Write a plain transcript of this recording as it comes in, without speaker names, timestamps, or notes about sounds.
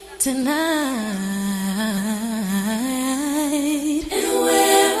tonight. And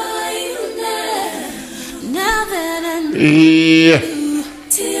where are you now that I know Yeah.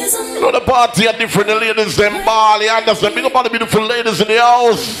 tears on You know the party are different, the ladies them ball. You understand? Big up all the beautiful ladies in the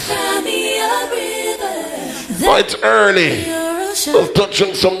house. Cry me a river. Oh, it's early. Let's touch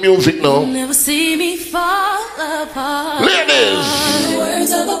on some music now. Never see me fall apart. Ladies. The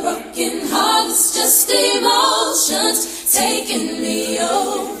words of a broken heart is just emotions taking me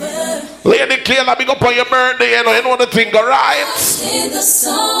over. Lady Kayla, big up on your birthday. You know the thing, alright? In the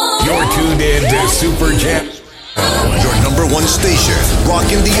song. You're tuned in to Super Jam, your number one station,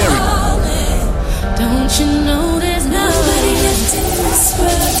 rocking the area. Don't you know there's nobody left in this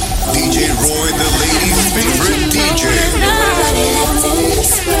world? DJ Roy, the ladies' favorite DJ. Nobody left in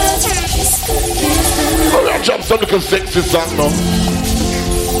this world. I'm gonna jump some little sexy song now.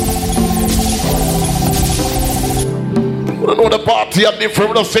 I know the party are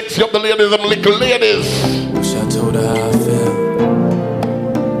different. The sexy of the ladies and little ladies. Wish I told her how I feel.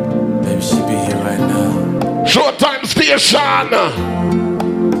 Maybe she'd be here right now. Showtime station.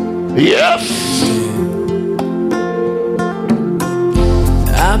 Yes.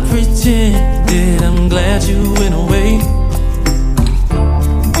 I pretended I'm glad you went away.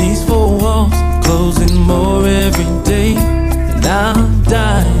 These four walls closing more every day, and I'm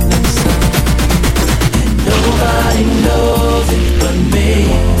dying inside. Nobody knows it but me.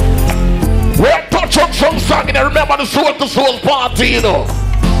 We're touch on some song and I remember the Soul to Soul party, you know.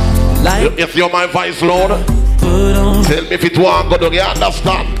 Like If you're my vice lord, put on tell me if it won't go down, you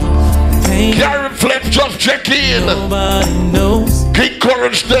understand? pain. Karen Flex, just check in. Nobody knows. King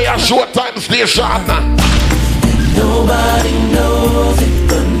Courage Day at Showtime Station. Nobody knows it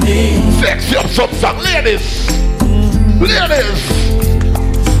but me. Sexy up some song, ladies. Ladies.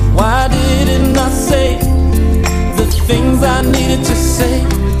 Why didn't I say the things I needed to say?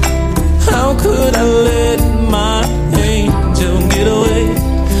 How could I let my angel get away?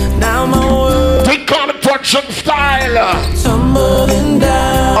 Now my world We call it production style. tumbling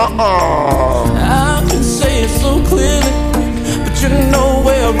down. I can say it so clearly, but you're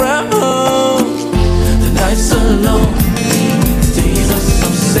nowhere around. The nights are long, the days are so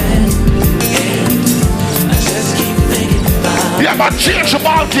sad, and I just keep thinking about. Yeah, but change the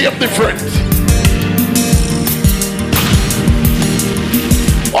ball game different.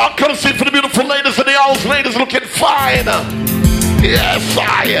 Oh, courtesy for the beautiful ladies in the house. Ladies looking fine. Yes,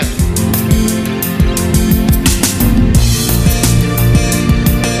 I.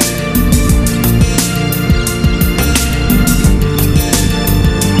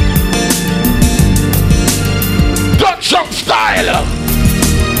 Dutch up style.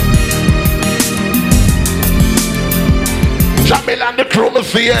 Jamil and the crew, me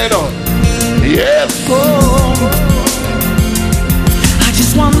see you know. Yes. I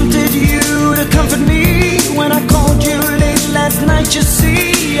just wanted you to comfort me when I called you late last night. You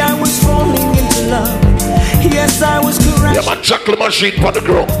see, I was falling into love. Yes, I was correct. Yeah, man, chocolate machine for the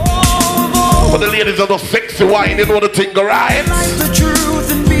girl. For the ladies of the sexy wine, you know the thing, right? Like the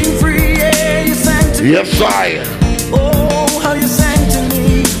truth and being free, yeah, you sang to me. Yes, I. Oh, how you sang to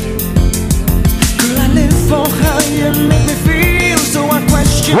me. Girl, I live for how you make me feel, so I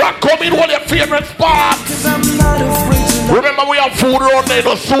question. Rock, come in, what your favorite spot? Cause I'm not afraid to Remember, we have food around there,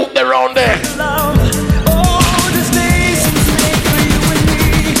 the soup there around there. love. Oh, this day seems made for you and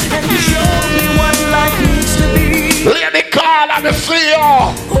me, and you show me what life needs to be. Lady Carl, I'm a see you.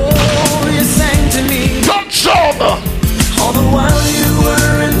 Oh, you sang to me. Touch on. All the while you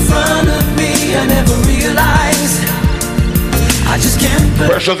were in front of me, I never realized. I just can't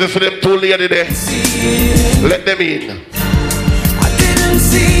Precious is for them two ladies there. see it. Let them in. I didn't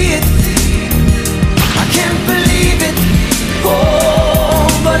see it. I can't believe it. Oh,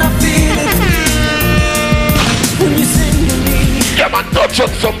 but I feel it. When you sing to me, Yeah, man, touch on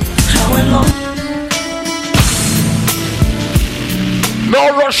some. how long? No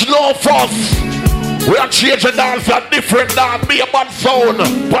rush, no fuss. We are changing dance, a different dance, be a bad sound.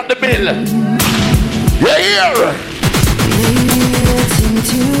 Put the bill. You hear?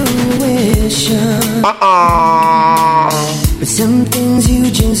 Intuition, but some things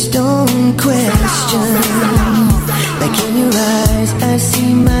you just don't question. Like in your eyes, I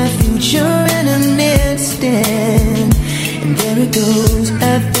see my future in an instant, and there it goes.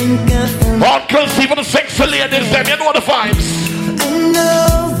 I think I found. All courtesy for the sexy ladies, them, you know the vibes. I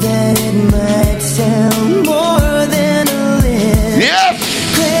know that it might sound more than a little Yes.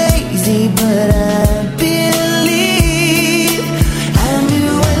 crazy, but I believe I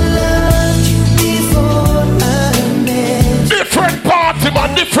knew I loved you before I met Different party, man,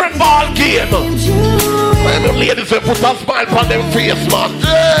 different ball game. you. I'm ladies will put a smile on them face, man.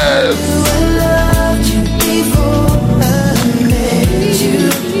 Yes. I loved you before I met you.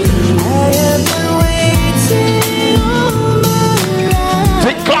 I have been waiting all my life.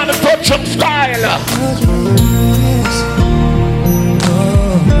 Think on the touch and style.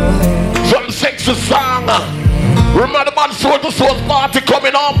 Some sexy song. Remember the man soul to soul party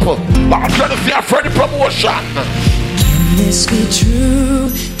coming up. I'm trying to see a Freddy promotion. Can this be true?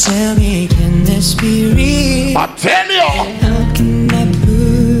 Tell me, can this be real? I tell you. How can I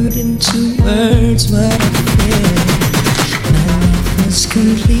put into words what I feel? My life was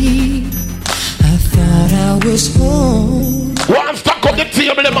complete. I thought I was home. One stuck on the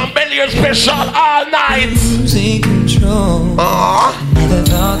table, them and belly special all night. Losing control. Never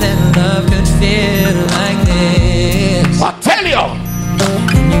thought that love could feel like this. I tell you.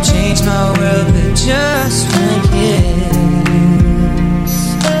 And you changed my world with just one kiss.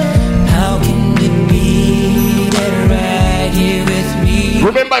 How can it be that right here with me?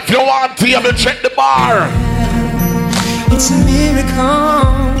 Remember, if you want to, you check the bar. It's a miracle.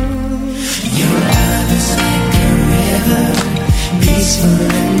 Your love is like a river, peaceful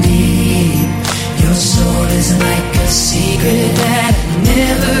and deep. Your soul is like a secret that I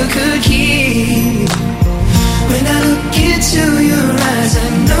never could keep. When I look into your eyes, I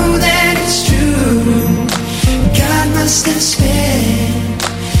know that it's true. God must have spent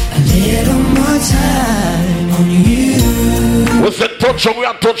a little more time on you. We said touch and we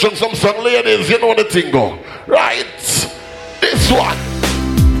are touching some ladies, you know the thing go. Right? This one.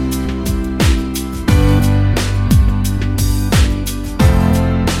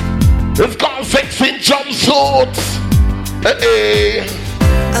 It's called Sexy Jumpsuits. Hey.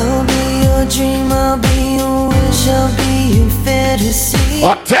 I'll be your dream, I'll be your wish, I'll be your fantasy.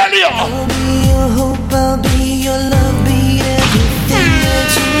 I tell you. I'll be your hope, I'll be your love, be everything that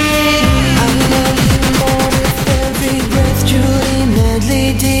you need. I love you more with every breath, truly, madly,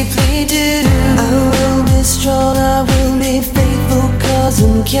 deeply do. I will be strong, I will be faithful, cause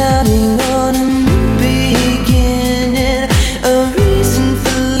I'm counting on a new beginning. A reason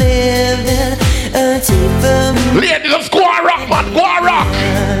for living, a deeper. Ladies, let's go and rock, man, go and rock.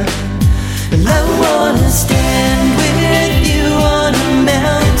 I wanna stand with you on a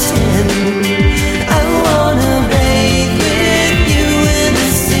mountain. I wanna bathe with you in the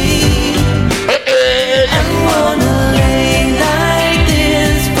sea. I wanna lay like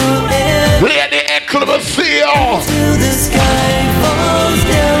this forever. Lady Ecclesia. Till the sky falls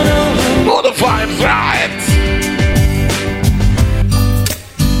down over. Oh, the vibes right.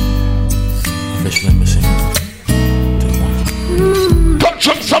 Touch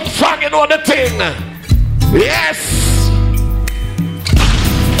on some song, you know the thing. Yes.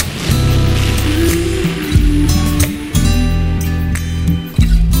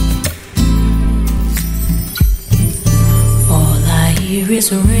 All I hear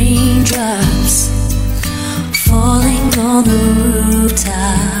is raindrops falling on the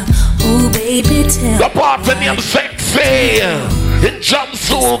rooftop. Oh, baby, tell The party named Sexy in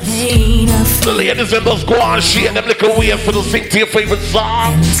jumpsuits. me enough. The ladies in those go on shake them little ways for the sing to your favorite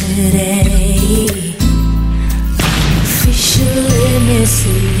song. Today, I'm officially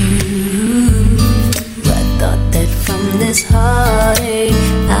missing you. I thought that from this heartache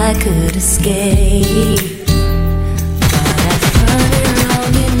I could escape. But I've heard it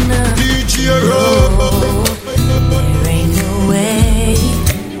long enough. Oh, there ain't no way.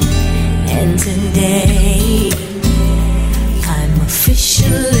 And today, I'm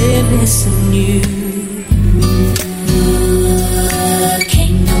officially missing you.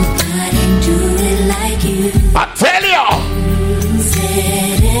 Can't nobody do it like you. I tell you.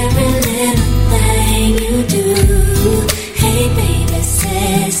 Said every little thing you do. Hey baby,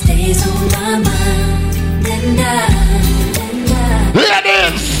 says stays on my mind. And I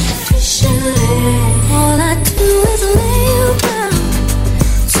Ladies. officially, all I do is lay you down.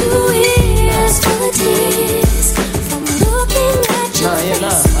 2 years full of tears from looking at your face.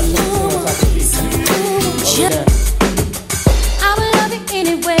 I will love you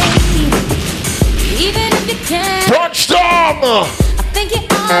anyway, even if you can't. Touchdown. I think you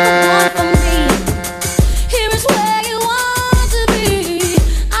are the one for me. Here is where you want to be.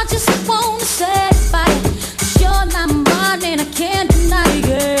 I just wanna satisfy you. 'Cause you're not mine and I can't deny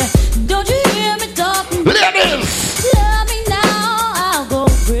it. Don't you hear me talking? Ladies. Love me now, I'll go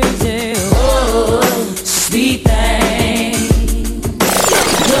crazy. Oh, sweet thing.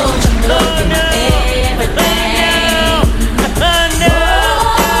 Don't you know everything?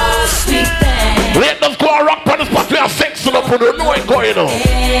 Oh, sweet thing. Let them go and rock on the spot. We are sexing up with the know it going on.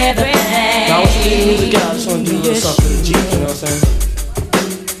 Everything. Now, I want you to do music out. I just want to do a little something deep, you know what I'm saying?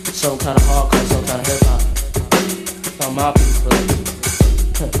 Some kind of hardcore, some kind of hip hop. on my people.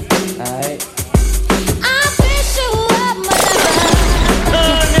 Alright. I wish you were my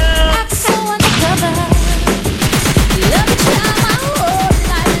lover. I'm so undercover. Love each time I hold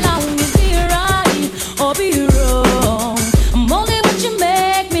night long is be right or be wrong. I'm only what you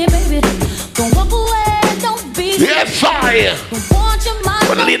make me, baby. Don't walk away, don't be. Yes, I. Don't want your mind.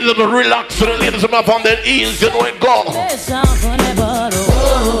 When the ladies are relaxed, the ladies are up on their heels, you know it go. There's something but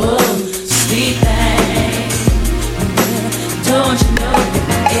sweet thing. Don't you know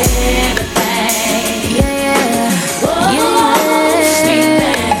everything? Yeah. Sweet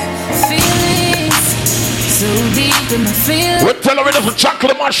thing. Feelings so deep in my feelings. We're telling her it's a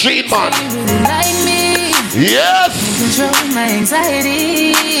chocolate machine, man. You really like me. Yes. Control my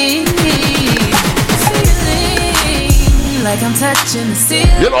anxiety. Feeling like I'm touching the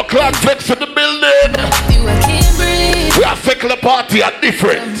ceiling. You know, Clark Flex in the building. You, I can't breathe. We are taking the party at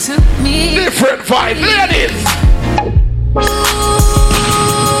different vibe. Ladies.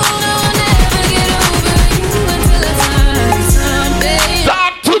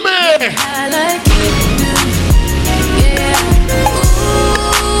 Talk to me. I like you, yeah.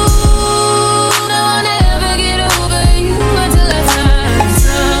 No, I'll never get over you until I find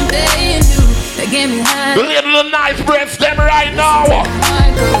something new that get me high. Little nice breasts them right now.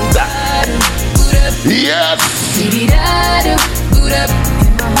 Yes. Boot up,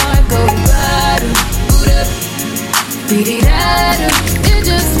 my heart go bottom, boot up, it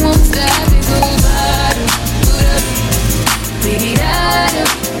just won't stop, it go bottom, boot up,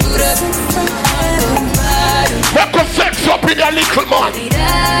 boot up, my heart go bottom. Make a sex up in a little man.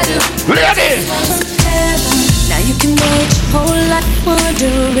 Ladies. Now you can make your whole life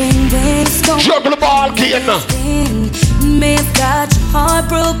wondering when it's going. Juggle the ball again. May have got your heart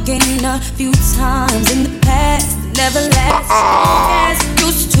broken a few times in the past. Never lasts as it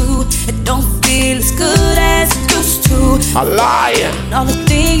used to. It don't feel as good as it used to. A lie. All the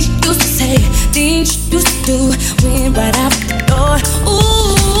things you used to say, things you used to do, went right out the door.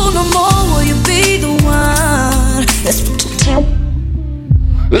 Ooh, no more will you be the one. That's what you tell.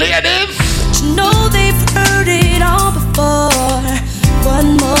 Ladies. But you know they've heard it all before. What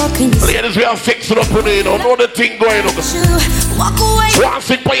more can you say? Ladies, we are fixing up with it. Don't know the thing going on. Walk away. Want to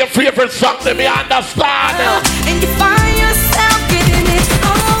sing for your favorite song, let me understand. And you find yourself getting it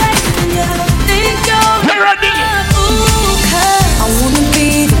all away. And you think you're ready. Ooh, 'cause I wanna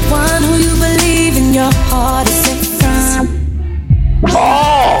be the one who you believe in your heart is set from.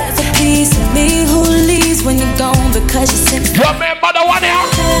 Oh. There's a piece of me who leaves when you're gone because you're set. You remember the one here?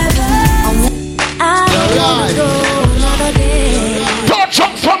 I wanna go another day. Don't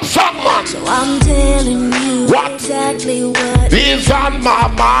jump from someone. So I'm telling you what exactly what is on my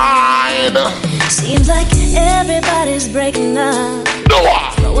mind. Seems like everybody's breaking up,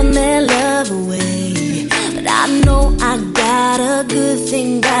 throwing their love away. But I know I got a good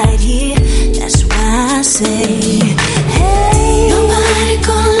thing right here. That's why I say, hey, nobody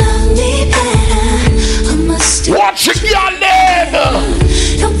gonna love me better. I must stick. Watch it, your name.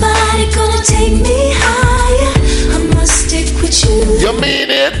 Nobody gonna take me higher. I must stick with you. You mean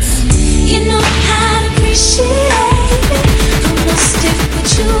it? You know how to appreciate it. I must stick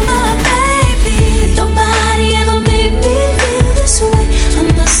with you, my baby. Nobody ever made me feel this way. I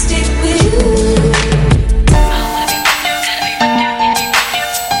must stick with you.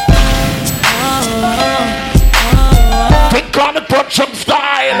 Think on the touch of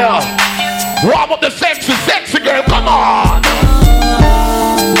style. Warm up the sexy girl, come on.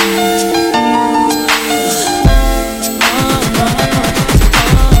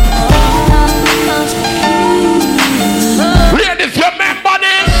 Ladies, you remember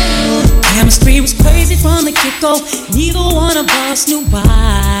this? Chemistry was crazy from the get-go. Neither one of us knew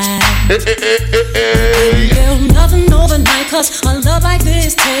why. Build nothing overnight, 'cause a love like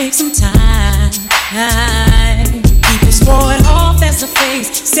this takes some time. People swore it off as a phase.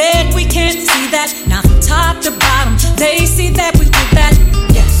 Said we can't see that. Now from top to bottom, they see that we did that.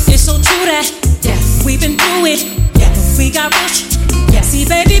 Yes, it's so true that we've been through it. Yes, we got rich. Yes, see,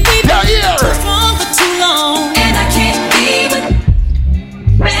 baby, we've been strong for too long, and I can't be with.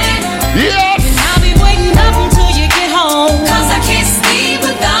 Yes. And I'll be waiting up until you get home, 'cause I can't sleep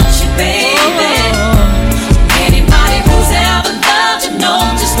without you, baby. Anybody who's ever loved you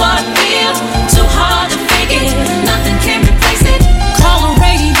knows just what I feel. Too hard to fake it, nothing can replace it. Call the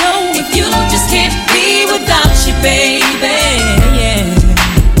radio if you just can't be without you, baby. Yeah.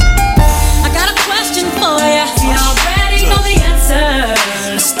 I got a question for you. You already know the answer.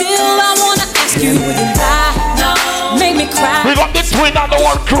 Still, I wanna ask you, would you lie? No, make me cry. We got the twin and the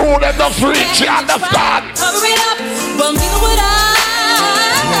one crew that does reach, you understand? Cover it up, well, neither would I.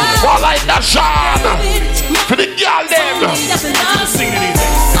 Well, like that, Sean. For the girl, them.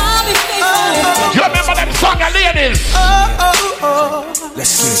 You remember them song, ladies? Let's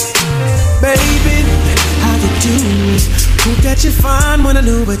see. Baby, how you doing? Hope that you're fine when I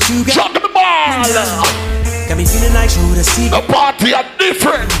know what you got. Chuck the ball. Got me feeling like you're the secret. The party are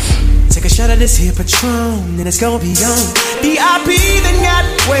different. Take a shot of this here Patron, and it's gonna be on. VIP then got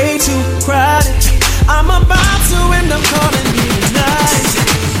way too crowded. I'm about to end up calling you tonight.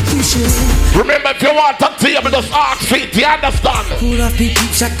 You should. Remember, if you want to table, just ask feet, you understand? Pull off beep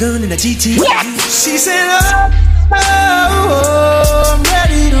beep shotgun in a GT. What? She said, oh, I'm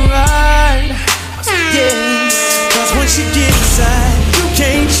ready to ride. Yeah, cause when she gets inside, you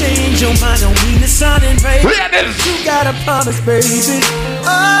can't change your mind. Don't mean to sound invasive. Ladies, you gotta promise, baby.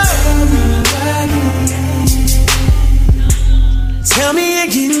 Oh, tell me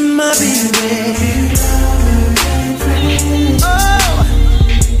again, my baby. Oh,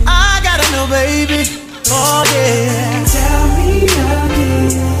 I gotta know, baby. Oh yeah. Tell me again.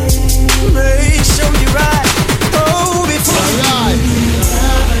 Make sure you're right. Oh, before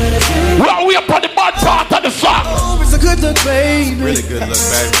well, we up on the bad part of the song. oh, it's a good look, baby. Really good look,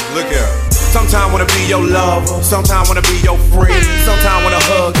 baby. Look here. Sometimes wanna be your lover, sometimes wanna be your friend, sometimes wanna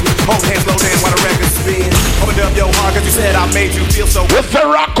hug you, hold hands, slow dance while the record spins. Opened up your heart cause you said I made you feel so good. If the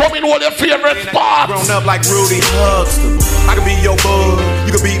rock coming, what your favorite spot? Grown up like Rudy Huxtable. I could be your bud,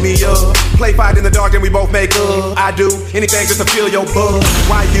 you could beat me up. Play fight in the dark and we both make up. I do anything just to feel your buzz.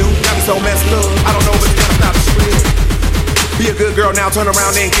 Why you got me so messed up? I don't know but it's gonna stop the shit. Be a good girl now, turn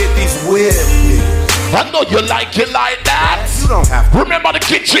around and get these whips. I know you like it like that. You don't have to. Remember the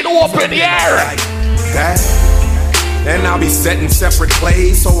kitchen open here. Like that. And I'll be setting separate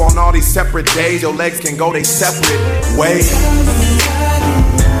plays, so on all these separate days, your legs can go they separate ways.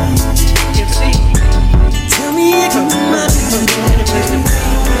 Tell me again, my baby.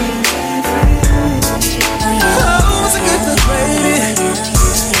 Oh, it's a good look, baby.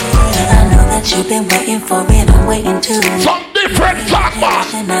 I know that you've been waiting for it, I'm waiting too. Some different song, man.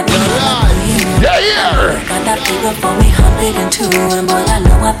 Yeah. Got that fever for me, 102. And boy, I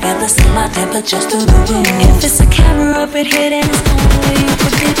know I feel the same, my temper just through the roof. If it's a camera up in here, then it's only you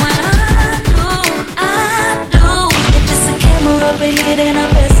forget what I do. If it's a camera up in here, then I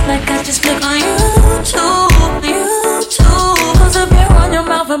best like I just click on YouTube. Cause if you run your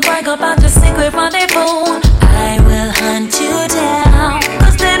mouth and brag about your secret rendezvous, I will hunt you down.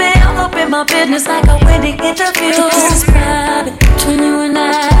 Cause baby, I'm up in my business like a wedding interview. This is private between you and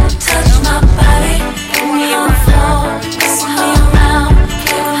I. Touch my body, put me on the floor, twist me around,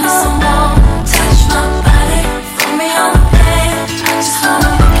 play with me some more. Touch my body, put me on the bed. I just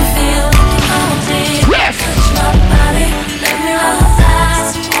wanna make you feel like you know it. Yes. Touch my body, let me roll the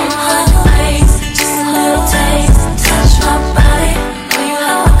thighs, on my face, just a little taste. Touch my body, know you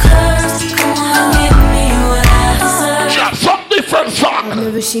have my curves. Come on, give me what I deserve. Yeah, some different song. I've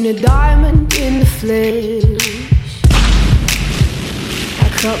never seen a diamond in the flesh.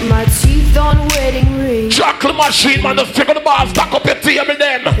 Cut my teeth on wedding rings. Chocolate machine, man, just pick up the ball, stack up your table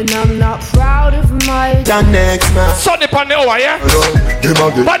then. And I'm not proud of my The next man. Sunday pan the hour, yeah?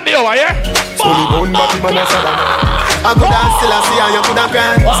 Pan the hour, yeah? I could have still see how you could have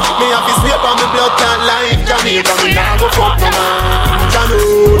cried. Me have to sleep on the blood clot like Jamaica. Me nah go fuck no man. Jah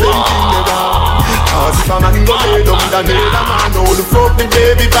know them thing never. Cause if a man go lay down the nail, a man know the fuck the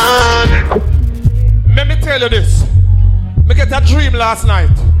baby van. Let me tell you this. Me get a dream last night.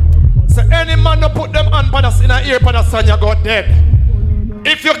 So any man no put them hand on us in a ear on us and you go dead.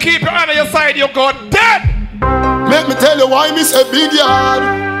 If you keep your hand on your side, you go dead. Let me tell you why me say big yard.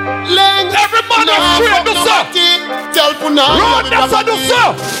 Every man is straight to so. Tell Puna. Run, that's how do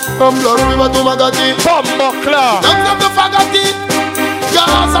so. From Blood River to Magati. From Buckler. Don't have to Fagati.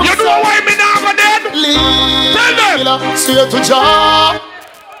 You know why me now go dead? Tell them. Straight to Jah.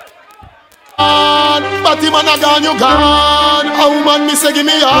 But him and a gone, you gone. A woman me say give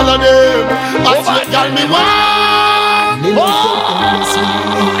me all of them. A straight girl me want.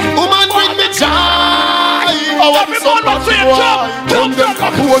 Woman bring me joy. Oh, what is up, Patsy boy? Come them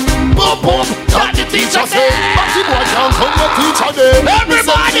capone. Boom, boom. That the teacher say. Patsy boy can't come the teacher day.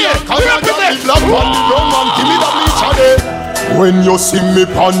 Everybody, cause I got the black one, the brown one. Give me the bleacher day. When you see me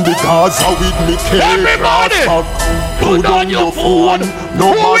pon the Gaza with me everybody, put on your phone.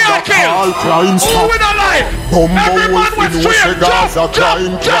 No matter call crime stop. Everyone with straight Gaza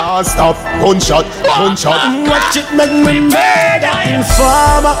crime can't stop. Gunshot, gunshot. Watch it make me mad.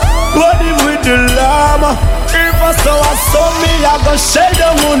 Informer, body with the llama. If I saw me, I go shade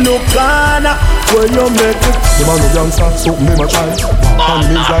them on no plan. When you make it, the man who youngster, something in my child. And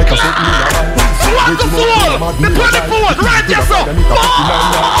means like a something in my life. want the fool. The 24, right yourself. Come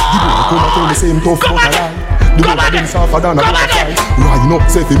on. Come on it! Come on it! Right now,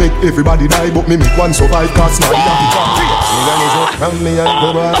 say if you make everybody die, but me make one survive, cause now you have to come.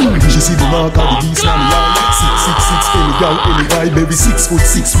 She see the mark of the beast and the eye. 666, any girl, any guy, baby 6 foot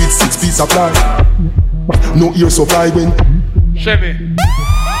 6 with 6 piece of ply. No ear supply when Chevy.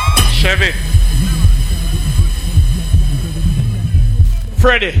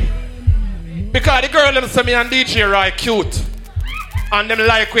 Freddy. Because the girl them say me and DJ right cute. And them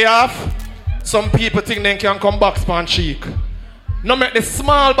like we have. Some people think they can come back span cheek. No make the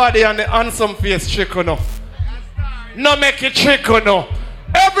small body and the handsome face trick no. No make it trick no.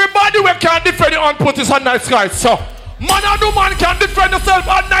 Everybody we can defend the unput is a nice guy, so man and woman can defend themselves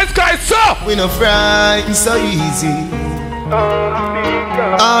a nice guy, so we no frightened so easy.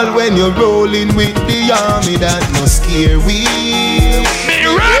 All when you're rolling with the army that no scare we. Me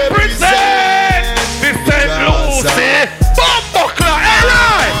represent the St. Lucie Bumbuckler,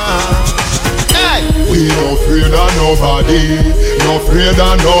 alright. we no afraid of nobody, no afraid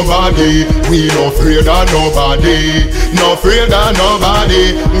of nobody. We no afraid of nobody, no afraid of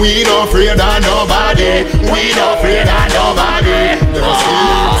nobody. We no afraid of nobody, we no afraid of nobody. Never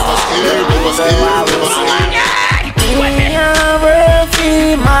scared, never scared, never scared.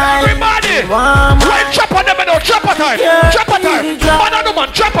 Everybody, right, chopper them now, chopper time, chopper time. Man and woman,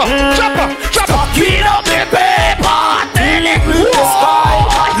 chopper. Beat up the paper, tell it to the sky.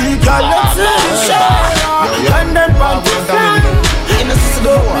 You got to the show, and then pump it down in the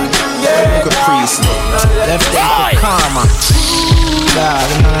slow one. Caprice, left hand for karma. Dog,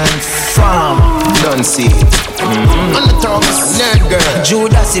 man, farm, don't see it. On the tongue, nerd girl.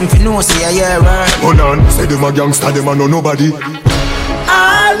 Judas in Finosi, yeah, right. Hold on, say them a gangster, them a no nobody.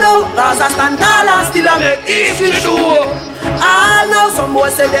 Hello, Rasta stand tall and still a make easy do. Hello, some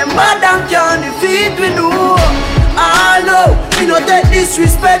boys say them bad and can't defeat we do. Hello, we no take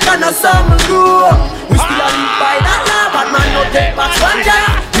disrespect and no some do. We still a live by that law, but man no take back one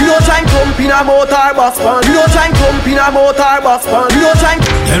jam. You no try and jump in a motor bus pan. You no try and jump in a motor bus pan. You no try and.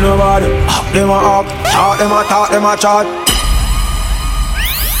 Tell nobody, them a up, talk them a talk, them a chat.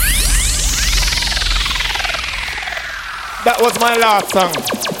 That was my last song.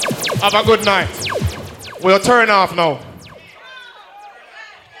 Have a good night. We'll turn off now.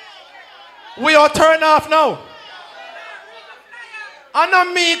 We are turn off now. And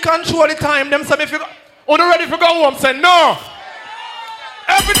not me control the time. Them say if you go, ready to go home, say no.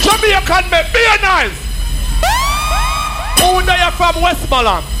 Every Jamaican may be nice. Who they are from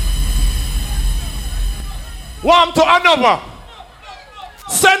Westmoreland? One to another.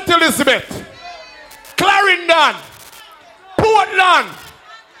 St. Elizabeth. Clarendon. Portland,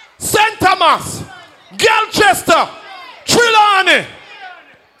 St. Thomas, Galchester, Trelawney.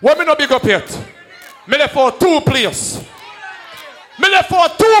 What me no big up yet? Me left for 2 players. Me left for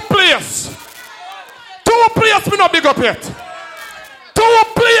 2 players. 2 players me no big up yet. 2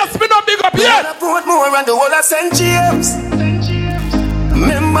 players me no big up yet. Portmore and the whole of St. James.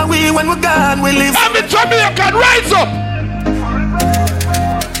 Remember we when we gone we live. Every Jamaican rise up.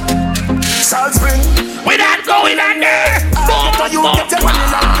 Salt Spring. We not going on there. You get your money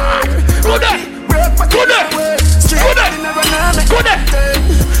like go there. Go there. Go there. Go there. Go there.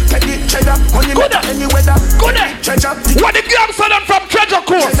 Go there. What the gang said from Treasure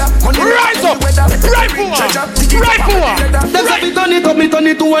Coast? Rise up. Right forward. Right forward. That's how me turn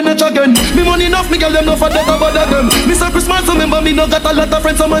it to one notch again. Me money enough, me girl them no for that about them. Mr. Christmas, remember me no got a lot of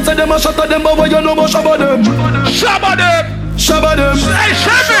friends. Someone say them a shot at them, but what you know about shabba them? Shabba them. Shabba them. Hey,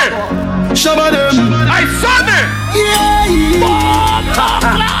 Shabby. Shabba them. I saw them. Yeah.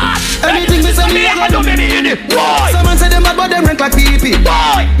 Anything me say me a go do. Someone say them bad but them rank like pee-pee.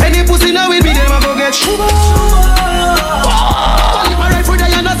 Any pussy now with me them a go get shuba. If I ride for the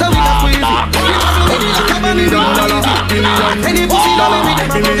yonder so we got squeeze. Any pussy now with me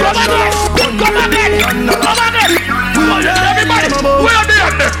them a go get shuba. Come on everybody, where they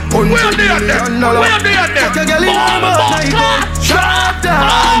at there? Where they at there? Where they at there? Shut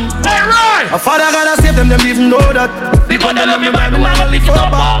down. Alright. A father gotta save them even know that. Because they love me, man, me never lift it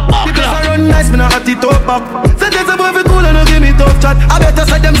up. Because I run nice, me not hot it up back. Sentence a boy fi cool and no give me tough chat. I better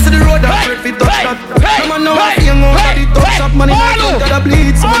say them see the road and straight fi touch that. Come on now, I feel no body touch up. Money not out, gotta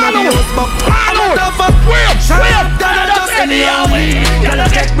bleed, so man a be house back. I'm not tough up. Shut up, gotta just anyhow. Gotta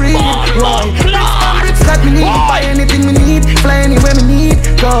get breathe, right. Bricks got me need, buy anything me need, fly anywhere me need,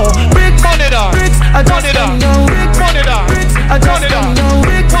 go. Bricks, bricks, I just anyhow. Bricks, I just anyhow.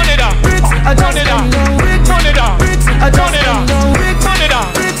 Bricks, I just anyhow.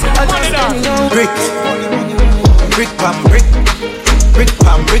 Brick, brick pam, brick, brick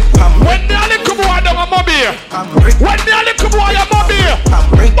pam, brick pam. When the little boy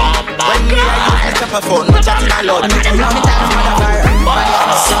rapper phone, no chatting a lot.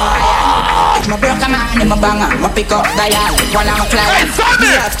 If my broke a man, I'm a banger, I pick up dial. While I'm a client, me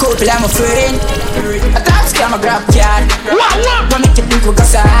have couple, I'm a friend. I can't scam a grab card. What make you think we go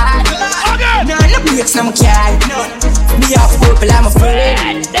so hard? No breaks, no car. Me have couple, I'm a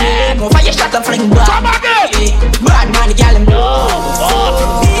friend. Move on your shot and fling back. Bad man, the gal, I'm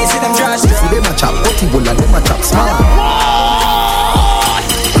low. Easy, them trash. See them a chop, what he will and them a chop smart.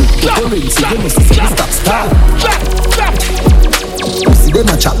 See them stop start. See them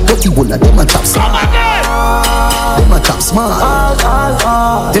a chop, what he will and them a chop smart. Them a chop smart.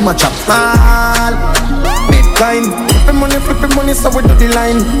 Them a chop smart. Bitcoin, flipping money, so we do the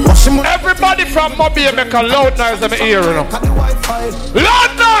line. Everybody from Mobile make a loud noise in my ear, you know.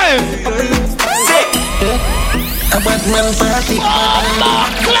 Loud noise! A bad man party.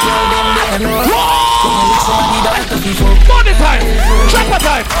 Money time! Chopper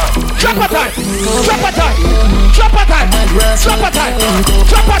time! Chopper time! Chopper time! Chopper time! Chopper time!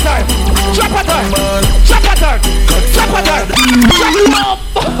 Chopper time! Chopper time! Chopper time! Chopper time!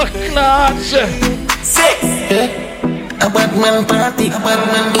 Oh, clutch! A bad man party,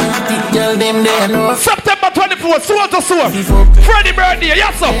 girl them there know. September 24th, soul to soul. Freddie birthday,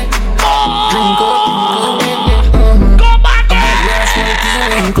 yes sir. Go back there.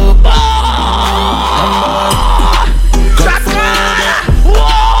 Go back there.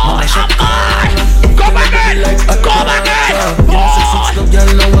 Go back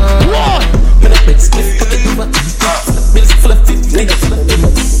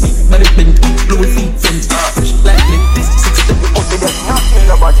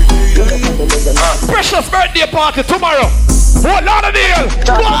Precious birthday party tomorrow. What lot of deal?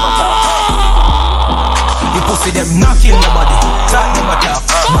 You pussy them knocking your body. Talk them a talk.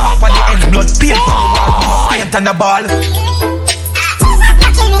 Mark on the end, blood paint on the wall. Paint on the ball.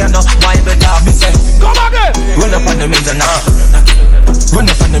 You know why you better me say. Come again. Run up on the men's and knock it. Run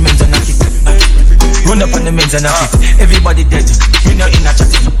up on the men's and knock it. Run up on the men's and knock it. Everybody dead. You know in a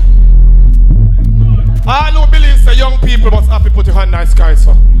chat. I don't believe that young people must happy put your hand in the sky,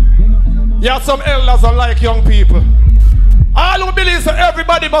 so. You have some elders that like young people. I don't believe that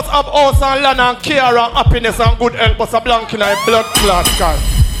everybody must have house and land and care and happiness and good health, but a blank in a blood clot sky.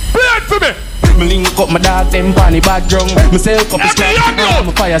 Play it for me. Me link up my dog, them panny bad drunk. Me sell cup of scratch, I'm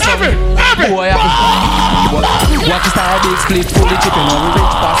a fire song. Boy, watch the star big split, pull the chicken on the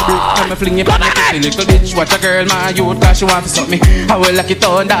rich past brick. I'm a fling it on the kitchen, little bitch. Watch a girl, my youth, cause she want to suck me. I will like it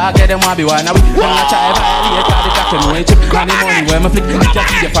on dog, get them want be one. I'm a child, I got the doctor, no chip. And the money where my flick, you can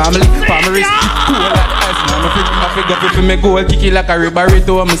see your family. Farmer is cool like the ice, man. I figure if me goal, kick it like a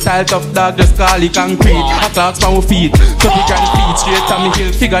ribberito. I'm a style tough dog, just call it concrete. A clocks from my feet, tough it grand feet, straight to me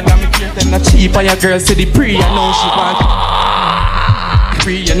hill. Figure that me create them not cheap. And your girl say the pre, I know she want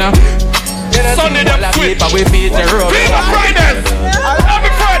free, you know. Sunday them quit. We feed the road. People Fridays.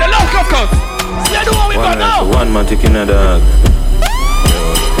 Every Friday, love cookies. You know what we got now. One man taking a dog.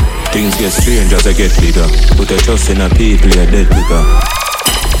 Things get strange as I get bigger. Put a trust in a people, you're dead bigger.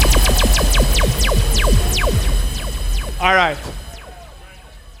 Alright.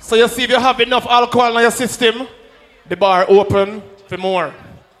 So you see if you have enough alcohol in your system, the bar open for more.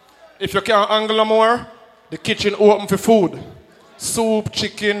 If you can't angle no more, the kitchen open for food. Soup,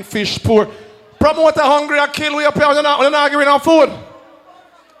 chicken, fish, pork. Promoter hungry and kill we up here, you're not giving out food.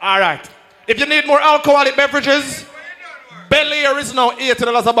 Alright. If you need more alcoholic beverages, Bel-Air is now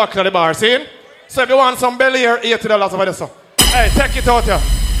 $80 a bucket at the bar, see? So if you want some Bel-Air, $80 over there, so. Hey, take it out here.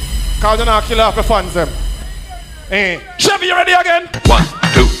 Cause you're not kill off the fans them. Hey. Chevy, you ready again? 1,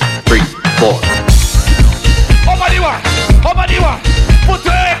 2, 3, 4. Over the one. Over the one. Put the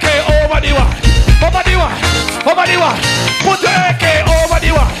AK over the one. Over the one. Over the one. Put the AK over the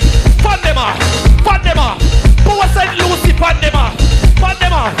one. Fan them off. Fan them off. Who was St. Lucy? Fan them off. Fan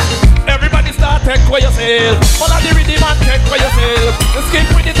them off. Everybody start take for yourself. Follow the rhythm and take for yourself. You skip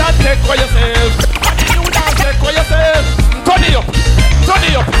with it and take for yourself. And the new dance take for yourself. Turn it up. Turn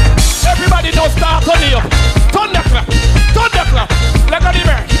it up. Everybody now start turn it up. Turn the clap. Turn the clap. Leg on the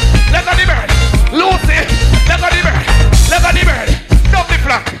bird. Leg on the bird. Lucy. Leg on the bird. Leg on the bird. Dump the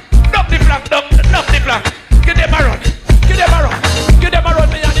flank. Dump the flank. Dump the flank. Give them a run. Give them a run. Give them a run.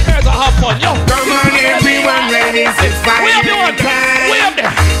 Me and the birds will have fun. Yo. Come on, everyone ready. It's fire. We have the one. We have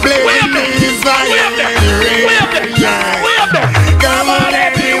them. We have them. We have them. We have them. We have them. Come on,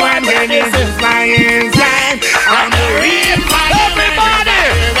 everyone ready. It's fire time. I'm the real fire. Everybody.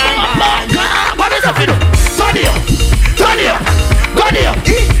 What is up, you know?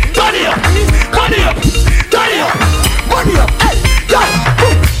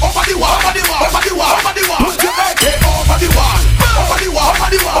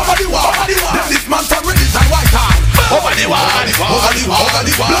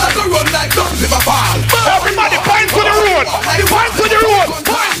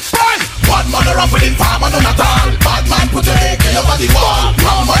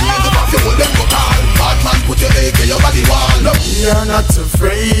 not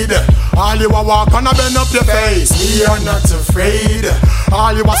afraid. All you a walk and a bend up your face. We are not afraid.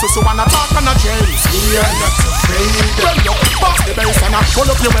 All you a so wanna talk and a chase. We are not afraid. Bust the bass and a pull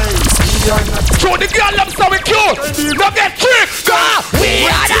up your waist. We are not afraid. Show the girl them so we cute. Don't get tricked. We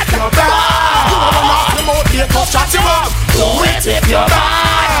are not afraid. You wanna knock them out here, cause chat you up. Do it if you're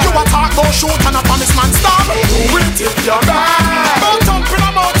bad. You a talk about shoot and a promise man star. Do it if you're bad. Don't jump in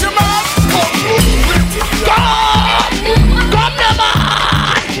about your man. Come the man.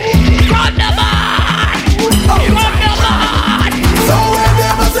 Come the man. Come the man. So when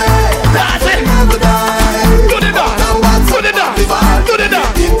them a say, that's it. never die. Do the dance. Do the dance. Do the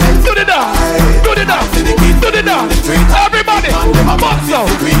dance. Do the dance. Do the dance. Do the dance. Everybody, box out.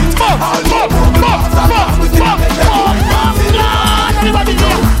 Everybody,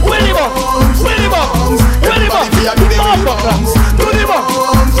 Willie Box. Willie Box. Willie Box. Do the box. Do the box.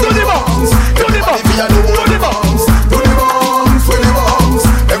 Do the box. Do the box. Do the box. Do the bombs, Willie bombs.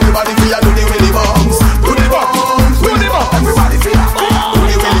 Everybody feel do the Willie bombs. Do the bombs, Willie bombs. Everybody feel do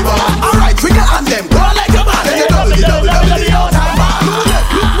the Willie bombs. Alright, swing your hand them, go on like your man. Then you double the out and back.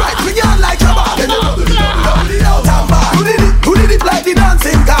 Look right, swing your hand like your man. Then you double the out and back. Do the dip like the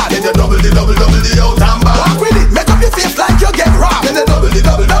dancing car. Then you double the out and back. Walk with it, make up your face like you get robbed. Then you double the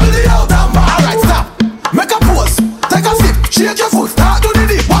out and back. Alright, stop. Make a pose, take a sip, shake your foot, start do the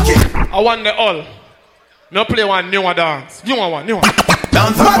dip, walk it. I want the all. No play one newer dance. New one.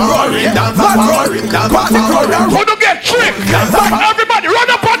 Dance and roaring, dance and roaring, dance and roaring. Who don't get tricked? Everybody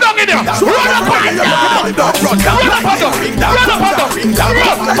run up and down in there. Run up and down. Run up and down. Run up and down. Dance and roaring,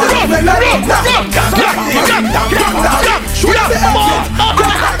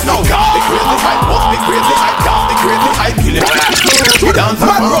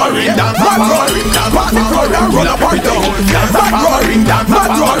 dance and roaring, dance and roaring, run up and down. Dance and roaring, dance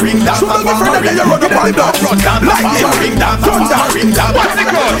and roaring, dance and roaring, run up and down. Dance and roaring, dance and roaring, dance. What's the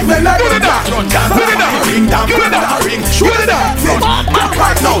call? Do the dance. Do the dance. Do the dance. Do the dance.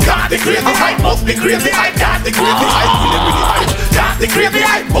 Right now, got the crazy hype, must be crazy hype, got the crazy hype, kill it with the hype. Got the crazy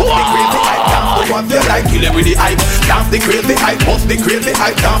hype, must be crazy hype, got the one they like, kill it with the hype. Got the crazy hype, must be crazy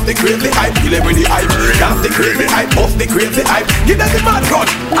hype, got the crazy hype, kill it with the hype. Got the crazy hype, must be crazy hype. Give them the mad run.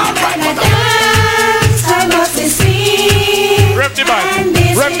 Alright, mother. I must be seen. Rep the mic.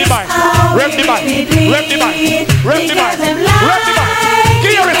 Rep the mic. Rep the mic. Rep the mic. Rep the mic. Rep the mic.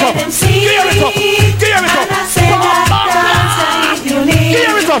 Gear it up. Gear it up. Gear it up. Gear it up.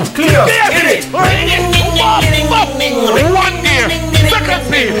 Gear it up. One gear. Second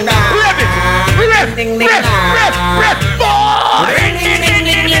speed. Rev it. Rev.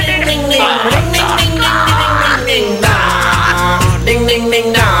 Ding ding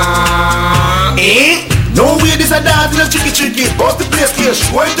ding dong. No way this a dance in a chicky. Bust the place here,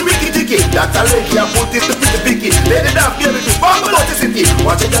 show it to Ricky Ticky. That's a leg here, put it to pretty picky. Let it down, feel it to bomb about the city.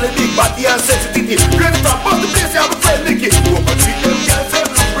 Watch it, got a big body and sensitivity. Great top, bust the place here, I'm a friend Nicky. Go up and treat them, can't say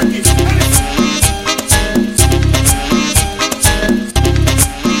look pretty.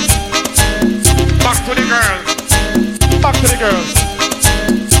 Back to the girls. Back to the girls.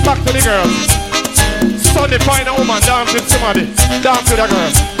 Back to the girls. Sunday find a woman, dance with somebody. Dance with a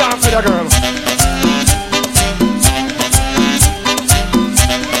girl. Dance with a girl.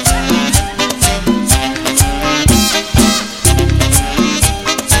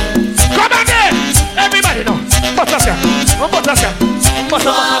 Come again! Everybody know. Bésame otra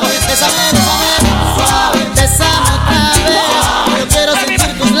vez. Yo quiero sentir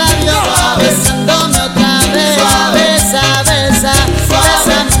tus labios besándome otra vez. Besa, besa,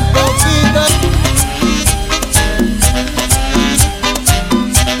 bésame un poquito.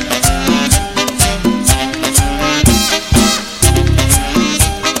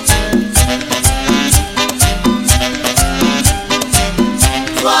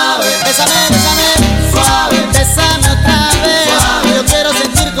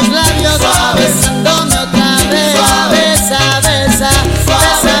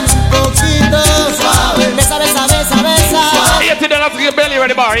 Belly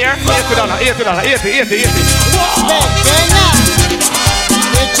ready bar, yeah? $80.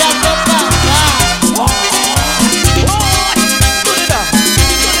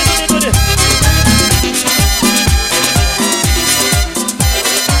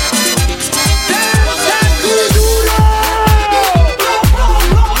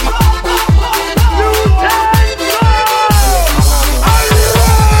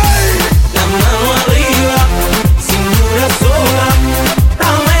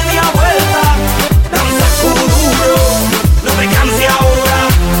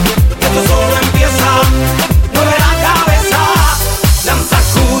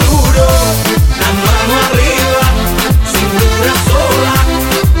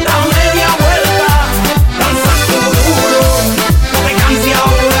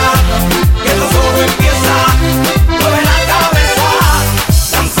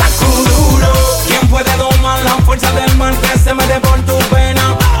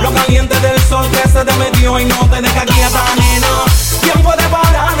 me deja guiar, nena. Tiempo de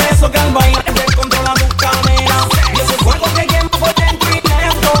parar, eso que al bailar te controla tu cadena. Y ese fuego que quema por dentro y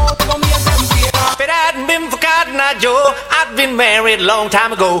dentro te comienza en pie. If it hadn't been for Cotton Eye Joe, I'd been married a long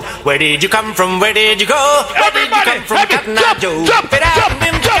time ago. Where did you come from? Where did you go? Where did you come from, Cotton Eye Joe? If it hadn't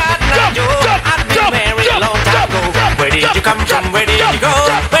been for Cotton Eye Joe, I'd been married a long time ago. Where did you come from? Where did you go?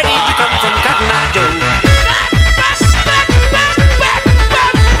 Where did you come from, Cotton Eye Joe?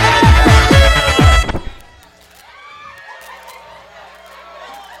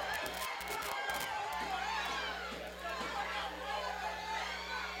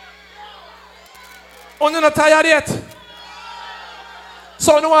 You're not tired yet?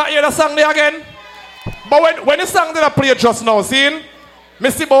 So you want to hear the song there again? But when the song that I played just now, see? I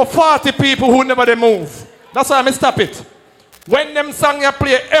see about 40 people who never they move. That's why I stop it. When them song you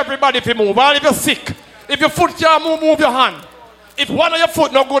play, everybody if you move. All if you're sick. If your foot can't move, move your hand. If one of your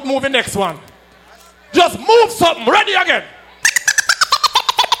foot not good, move the next one. Just move something. Ready again.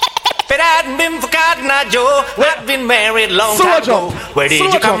 If it hadn't been for Cotton Eye Joe, I'd been married a long time ago. Where did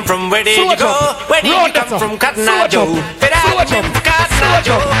you come from? Where did you go? Where did you come from, Cotton Eye Joe? If it hadn't been for Cotton Eye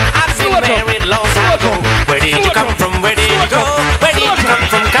Joe, I'd been married a long time ago. Where did you come from? Where did you go? Where did you come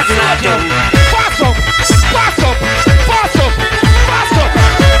from, Cotton Eye Joe? Fast up, fast up, fast up, fast up,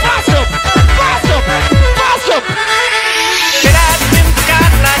 fast up, fast up, fast up. If it hadn't been for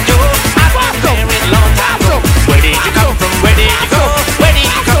Cotton Eye Joe, I'd been married a long time ago. Where did you come from? Where did you go? Where did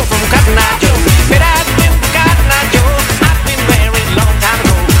you come from, Cotton Eye Joe? If it hadn't been for Cotton Eye Joe, I'd been married a long time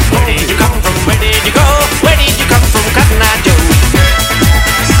ago. Where did you come from? Where did you go? Where did you come from, Cotton Eye Joe?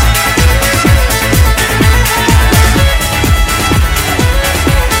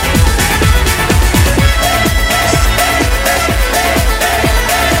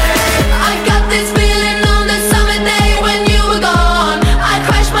 I got this feeling on the summer day when you were gone. I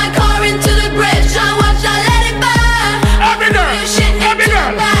crashed my car into the bridge. I watched, I let it burn. Every girl, every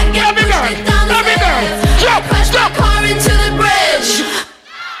girl, every girl, every girl. Jump, Crashed my car into the bridge.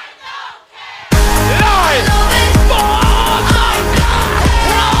 Live.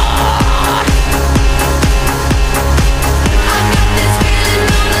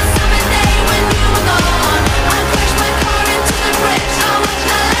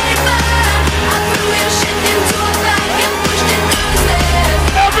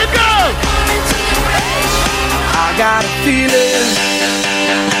 Every girl. I got a feeling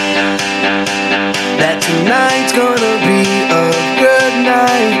that tonight's gonna be a good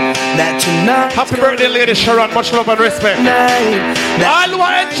night. That tonight. Happy birthday, Lady Sharon. Much love and respect. All who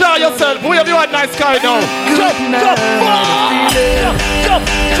enjoy yourself. Who have you a nice car now? Jump, jump, jump,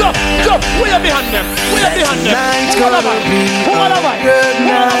 jump, jump. Who are behind them? Who are behind them? Who are they? Who are they? Good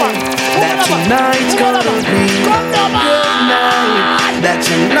Who are night. they? That tonight's gonna be a good night. That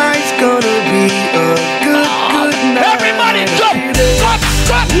tonight's gonna be a good night. Everybody jump, jump,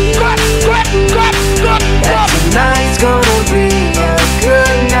 jump, jump, jump, jump, jump. That tonight's gonna be a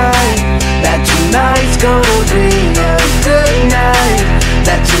good night. That tonight's gonna be a good night.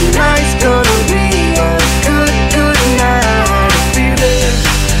 That tonight's gonna be a good night. I feel it.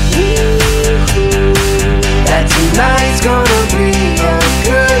 That tonight's gonna be a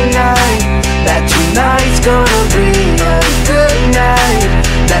good night. That tonight's gonna be a good night.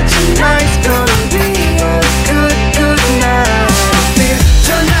 That tonight's gonna be a good night.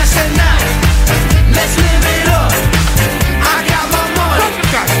 Tonight's the night. Let's live it up. I got my money.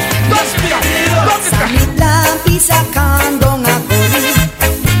 Let's live it up. Samita sacando una cori,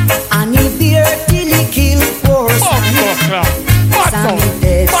 ani virtili kill for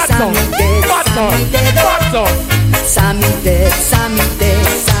Samite,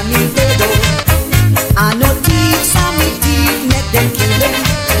 Samite do. Ano deep Samite, make them kill them.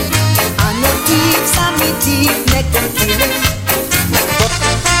 Ano deep Samite, make them kill them.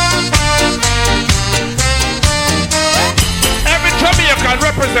 Every Jamaican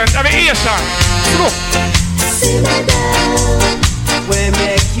represent every Asian. Simmer down, we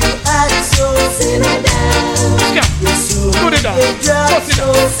make you act so. Simmer down, yeah. You soon Put it down. drop so.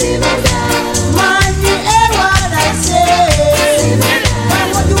 Simmer down, mind you hear what I say. Simmer down,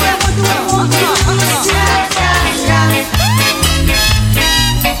 what do I want?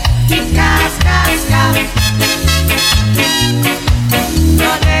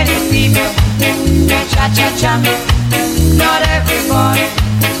 Not many people can cha-cha-cha. Not everybody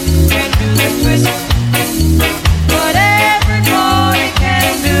can do the twist. But everybody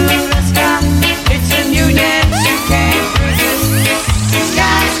can do the sky. It's a new dance you can't resist.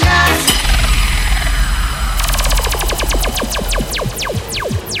 Sky, sky.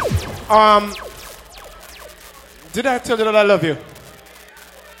 Did I tell you that I love you?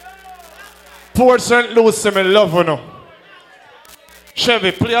 Port St. Lucie, me love you know.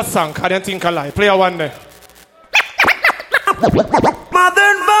 Chevy, play a song, I don't think I lie. Play a one day.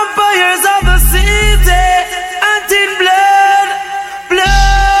 Modern vampires of the city, hunting blood.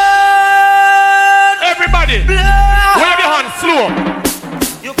 Everybody, wave your hands slow.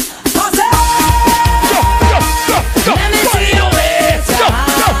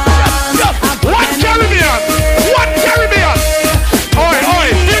 One Caribbean. Oi,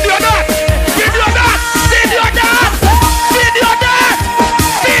 video that.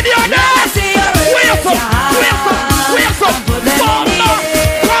 Where's up?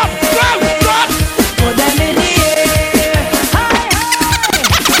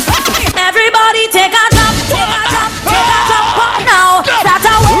 Everybody take a jump now. Start a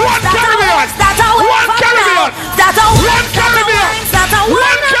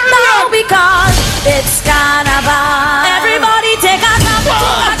wave now because it's carnival. Everybody take a jump now.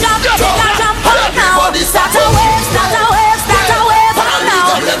 Start a wave now.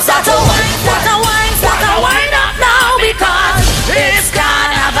 Start a wind up now because it's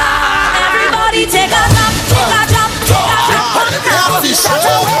carnival. Everybody take a jump now. Start a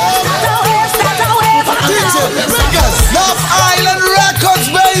wave. Love Island Records,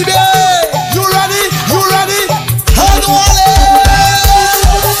 baby. You ready? And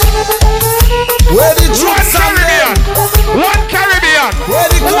where the drums are there? One Caribbean.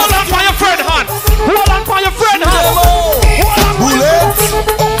 Hold on for your friend hand. Bullets.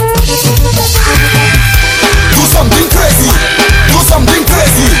 Do something crazy.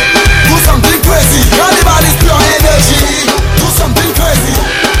 Everybody's pure energy. Do something crazy.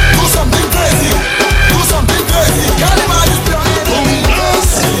 Everybody's pure energy.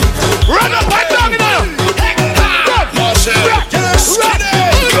 Run up and down,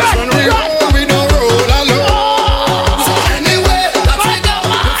 We don't roll alone. So anyway,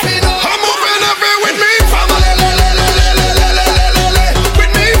 I'm moving every with me, family.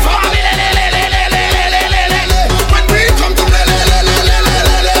 With me, family. When we come to we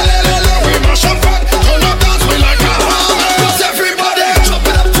mash up and turn up dance, we like a hammer. Everybody jump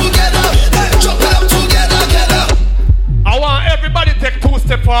it up together. I want everybody take 2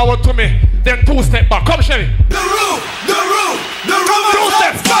 steps forward to me, then 2 steps back. Come, Sherry. The room. 2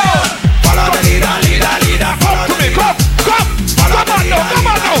 steps forward. Follow the leader. Come to me, come. Come on now.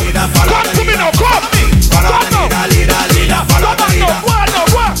 Come to me now, come. Follow the leader. Follow the leader.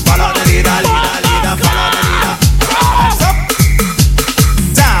 Follow the leader. Hands up,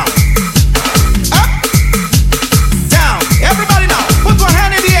 down, up, down. Everybody now, put one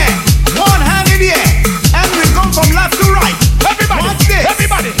hand in the air. One hand in the air, and we go from left to right.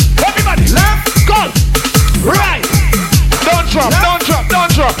 Everybody. Left, go. Right. Don't drop.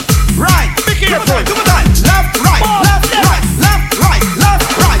 Right. Be careful. Two more time. Left, right. Follow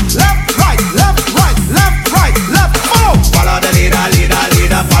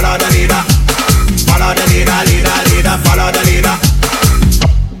the leader. Follow the leader.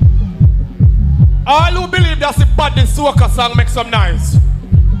 All who believe that's the baddest soca song make some noise.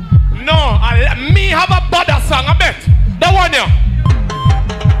 No, me have a badder song, I bet. That one here.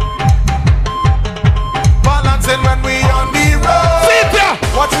 Balancing when we on the road. Sit ya.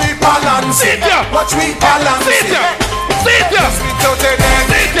 Watch we balance. Sit ya. Watch we balance. Sit ya. Sweet out in there.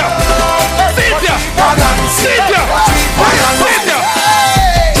 Sit ya. Sit ya. Balance. Sit ya. Watch we balance. Sit ya.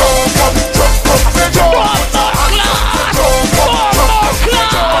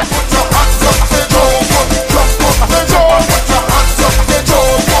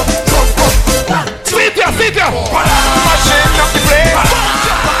 Sit ya. Machine up the place.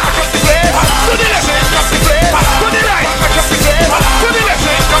 To the left. To the right. To the left. To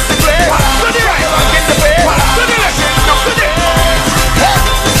the right. To the left.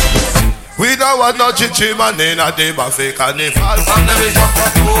 We don't want no chichi man in a day buffet carnival. From the way jump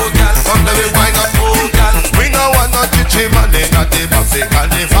up, oh girl. From the way wine up, oh girl. We don't want no chichi man in a day buffet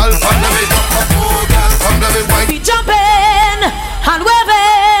carnival. From the way jump up, oh girl. From the way wine. We jumping and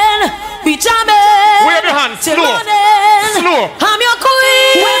waving. We jamming. Wave your hands, till slow. morning. Slow. I'm your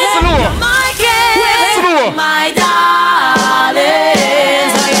queen. Slow. My king. Slow. My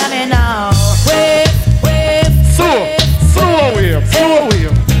darling. So hear me now. Wave.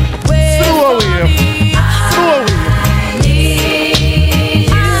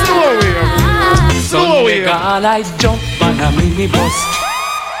 Slow wave. Girl, I jump on a minibus.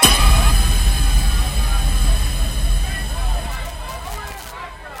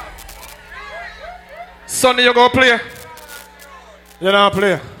 Sonny, you go play? You don't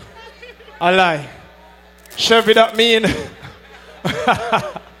play? I lie. Chevy, that mean.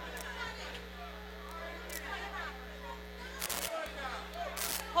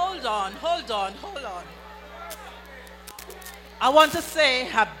 Hold. hold on. I want to say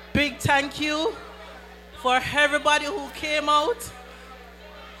a big thank you for everybody who came out.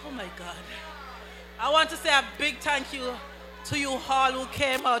 Oh my God. I want to say a big thank you to you all who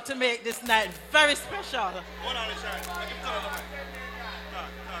came out to make this night very special.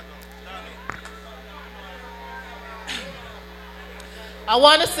 I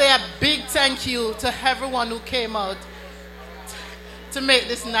want to say a big thank you to everyone who came out to make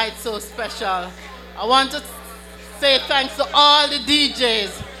this night so special. I want to say thanks to all the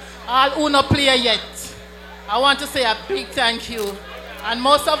DJs, all who not play yet. I want to say a big thank you. And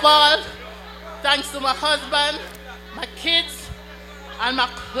most of all, thanks to my husband, my kids, and my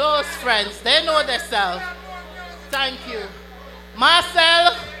close friends. They know themselves. Thank you.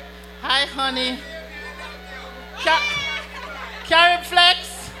 Marcel, hi honey. Carrot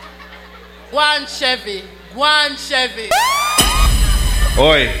Flex, Guan Chevy.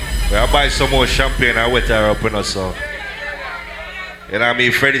 Oi, I buy some more champagne and wet her up in us. So. You know what I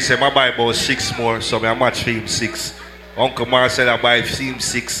mean? Freddie said I buy about 6 more, so I match for him 6. Uncle Mar said I buy him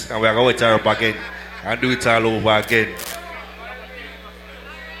 6 and we're going to wet her up again and do it all over again.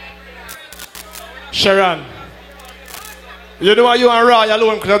 Sharon, you know what you and Roy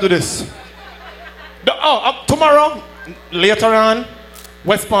alone could do this? Tomorrow, later on,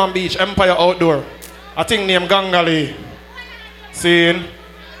 West Palm Beach, Empire Outdoor. I think named Gangali. Seeing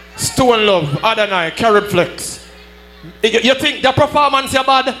Stone Love, Adonai, Carrot Flex. You think the performance is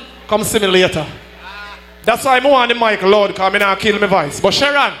bad? Come see me later. That's why I want the mic loud because I don't kill my voice. But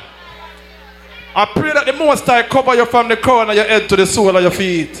Sharon, I pray that the Most High cover you from the crown of your head to the sole of your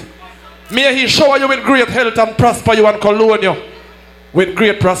feet. May He shower you with great health and prosper you and cologne you with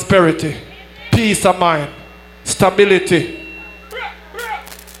great prosperity, peace of mind, stability.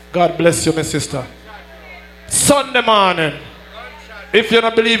 God bless you, my sister. Sunday morning, if you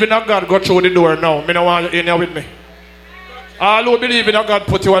don't believe in God, go through the door now. I don't want you in here with me. All who believe in God,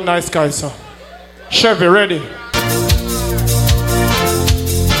 put you on nice guy, sir. Chevy, ready?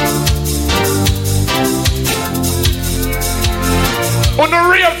 On the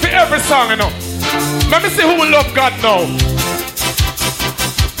real for every song, you know. Let me see who will love God now.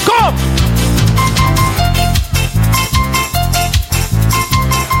 Come!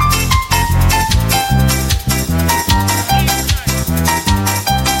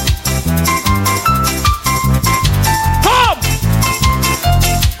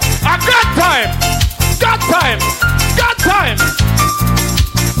 Got time.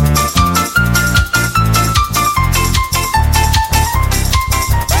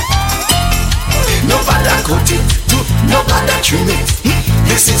 Nobody cut it, nobody trim it.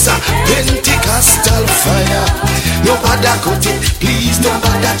 This is a Pentecostal fire. Nobody cut it, please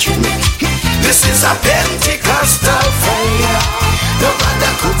nobody trim it. This is a Pentecostal fire.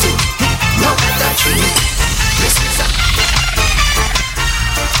 Nobody cut it, nobody trim it. This is a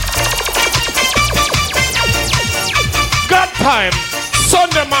God time,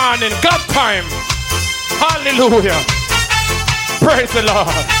 Sunday morning, God time. Hallelujah. Praise the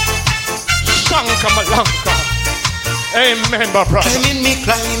Lord. Shanka Malanka. Amen, brother.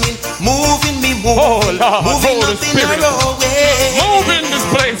 Climbing, moving me, oh Lord, moving Holy up Spirit. in a row way. Move in this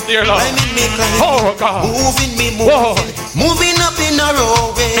place, dear Lord. Climbing, oh God. Moving me, moving up in a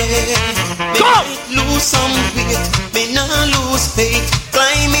row way. Me lose some weight, me not lose faith.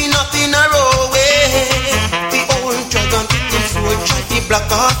 Climbing up in a row way. The old dragon picking through, try to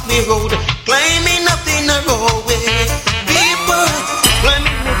block off me road. Climbing up in a row way. People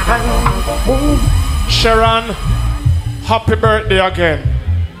climbing. Sharon, happy birthday again.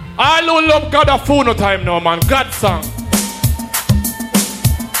 I don't love God a fool no time now, man. God song.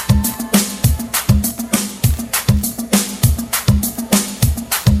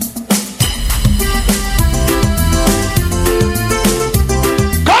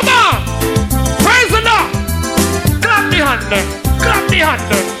 Come on! Praise the Lord! Clap the hand there. Clap the hand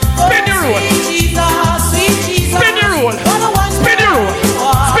there. Spin the roll. Spin the roll. Spin the roll.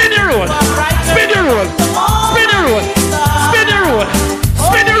 Spin the roll. Spin the roll. Spin the roll. Spin the roll.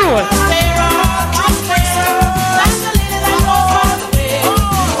 Spin the roll.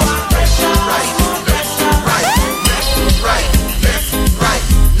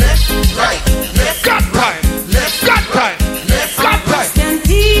 Got time. Got time. Got time.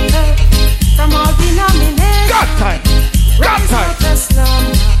 From all denominations. Got time. Got time.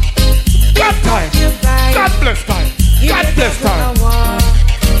 Got time. God bless time. God bless time.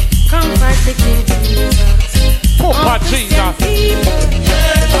 Papa Jesus.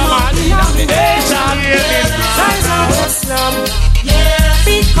 From all denominations.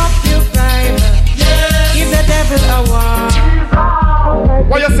 Pick up your Bible. Give the devil a war.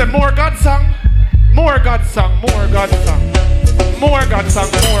 What you say, Mo? God song. More God song. More God song. More God song.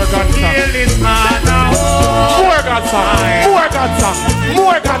 More God song. More God song. More God song.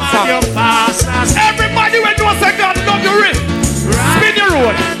 More God song. Everybody when you say God love you real. Spin your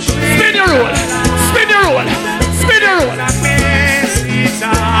road. Spin your road. Spin your road. Spin your road.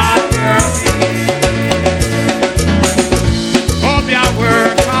 Hope you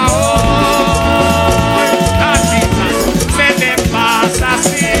work hard. Let them pass a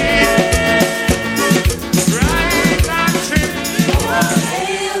sin. Right and true.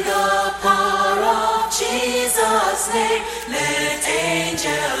 Hail the power of Jesus' name. Let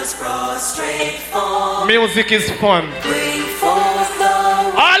angels prostrate for. Music is fun. Bring forth the.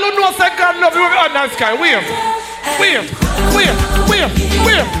 All who know say God love you on that sky. Wave. Wave. Wave. Wave.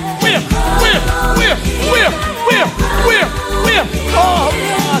 Wave. Wave. Wave. Wave. Wave. Wave. Wave. Wave. Oh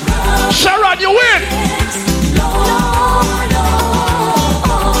God. Sharon, you win.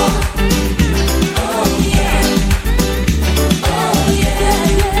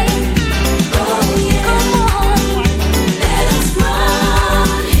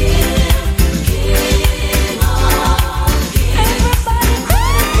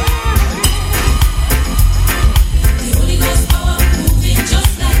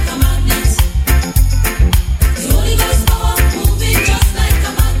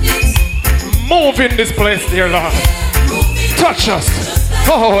 Move in this place, dear Lord. Touch us.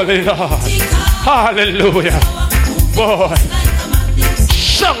 Holy Lord. Hallelujah. Boy.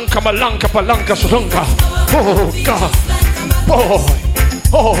 Shanka malanka palanka shunka. Oh God. Boy.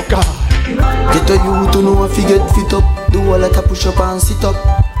 Oh God. Get a you to know if you get fit up. Do a lot of push up and sit up.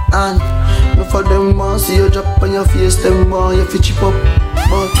 And no for them want see you drop on your face. Them want you fit chip up.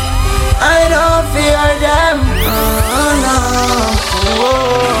 But I don't fear them. No.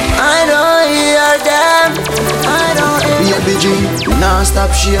 I don't hear them. I don't hear them. BG, we not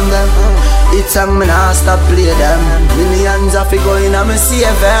stop shame them. It's song me not stop play them. Millions of it going on me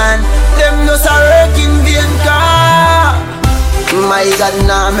saving. Them just a working vain car. My God,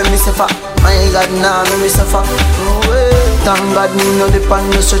 nah me suffer. My God, nah me suffer. Thank God me no depend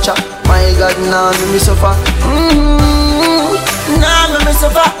no stretcher. My God, nah me suffer. Nah me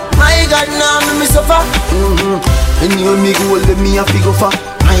suffer. My God, nah me suffer. And you me go let me a figure for.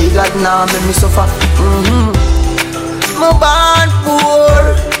 My God, nah me suffer. My born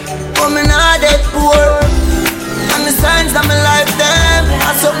poor, but me not dead poor. And the signs of my life them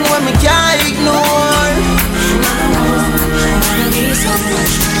are something when me can't ignore.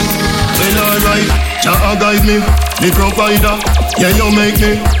 Well alright, Jah guide me, the provider. Yeah, you make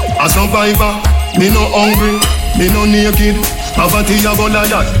me a survivor. Me no hungry, me no naked. Poverty a go like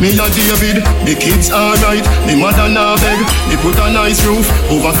that, me a David. The kids alright, me mother na beg. Me put a nice roof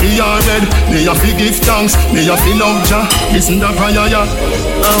over for your bed. Me a fi give thanks, me a fi love Jah. Listen to prayer, yeah.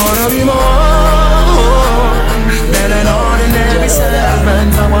 I wanna be more than an ordinary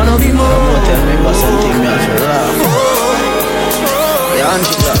servant. I wanna be more. Tell me about something me have to laugh. Yeah,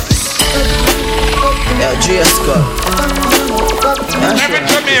 Angela. Yeah, J.S.K. Every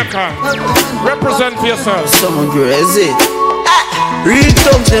Jamaica, represent for yourself. Someone crazy. Real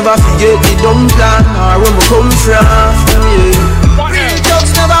thugs never forget the dumb plan or where we come from. Real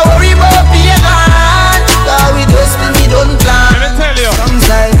thugs never worry about being gone. Cause we just we don't plan. Let me tell you. Some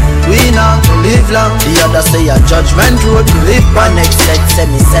say we not to live long. The other say a judgment road to live by. Next set say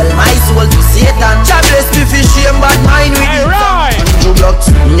me sell my soul to Satan. Jah bless me for shame but mine with it. Right. Andrew Blocks,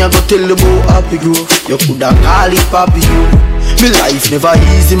 me a go tell you about Happy Grove. You coulda call it Papi Grove. Me life never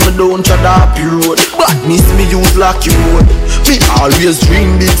easy, me don't tread happy road. Badness me use lucky road. Me always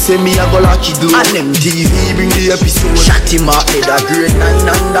dream big, say me a go lucky do. And MTV bring the episode. Shot him up, made a grade 9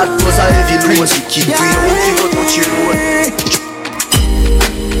 and that was a heavy load. We keep going out, we go touch your road.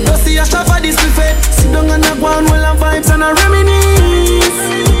 You see a shop for this buffet. Sit down on the ground, well and vibes and a reminisce.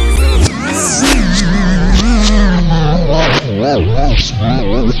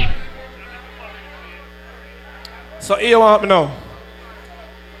 So here you want me now.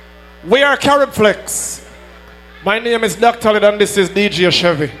 We are Carib Flex. My name is Dr. Lid and this is DJ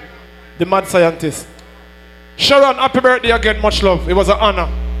Chevy, the mad scientist. Sharon, happy birthday again, much love. It was an honor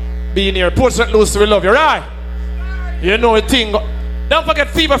being here. Port St. Lucie, we love you, right? You know the thing. Don't forget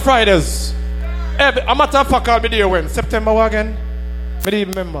Fever Fridays. A matter of fact, I'll be there when? September what again? I don't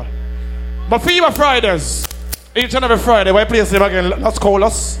even remember. But Fever Fridays, each and every Friday, where I play them again, Las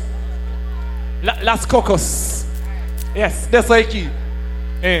Colas, Las Cocos. Yes, that's like you.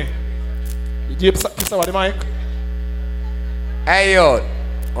 Eh. Did you kiss over the mic? Hey yo,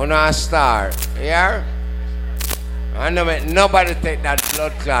 on a star, yeah? I know make nobody take that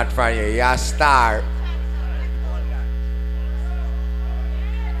blood clot from you, you're a star.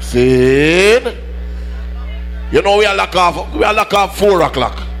 See? You know we are lock off 4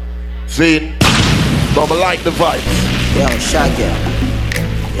 o'clock. See? But I like the vibes. Yo, Shaggy.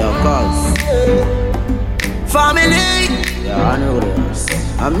 Yo, cuz. Family. Yo, I know this.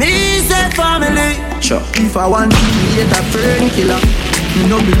 I mean say family. Sure. If I want to be a friend killer, you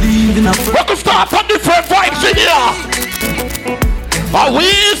don't believe in a friend. We can start some different vibes in here. But we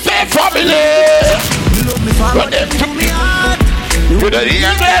say family. But them to me heart. You don't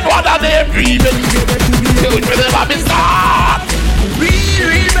hear that one of them dreaming. You will never be start.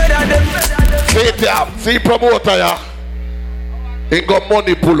 Real better than. See promoter ya. He got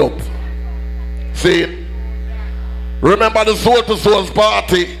money pull up. See. Remember the Soul to Souls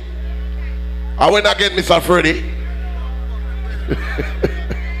party? I went again, Mr. Freddy.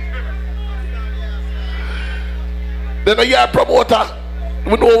 Then we are promoter.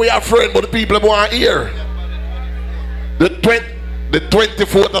 We know we are friends, but the people want to hear. The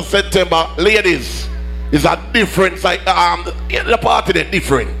 24th of September, ladies, is a different side. The party is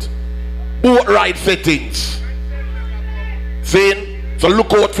different. Boat ride settings. See? So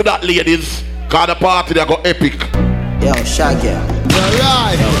look out for that, ladies. Cause the party they go epic. Yo, Shaggy.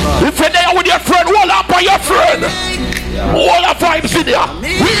 Alright. If you're there with your friend, hold up on your friend. All the vibes in there.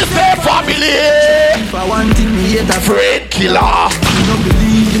 We say family. If I want to be a friend killer. You don't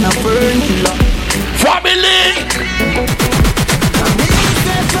believe in a friend killer. Family.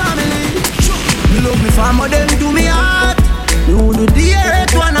 Me love me family, them do me heart. You do the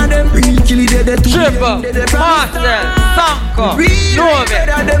earth, one of them real killy dead to Triple, Marcel, Sanko, Nove,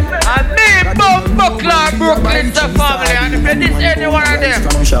 and me, Buckler, Brooklyn, the family, and if it is any one of them,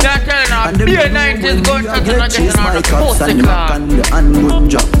 they're telling us, beer 90s going to get on the pussy car.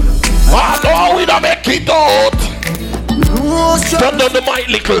 Oh, we don't make it out. Turn down the mic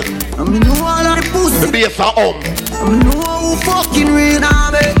little. I mean, know all of the pussy. The bass are on. I mean, know who fucking real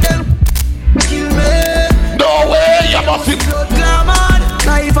I make them kill me. No way, you must be.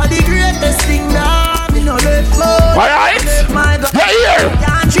 Life are the greatest thing that me no let go. Alright? Yeah, here.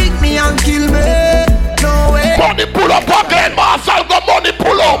 Can't trick me and kill me. No way. Money pull up again, Marcel. Got money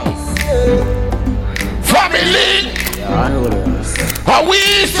pull up. Family. Yeah, I know this. How we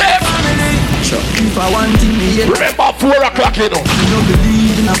say family. Sure. If I want to be remember 4 o'clock, you know. You don't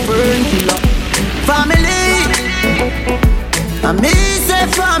believe in a friend killer. Family. I me say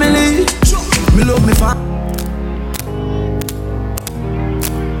family. Me love me family.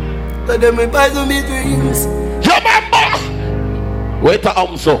 So them me buy some big dreams. You remember? Wait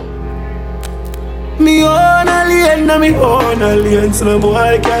a so. Me own alien, na me own alien. So no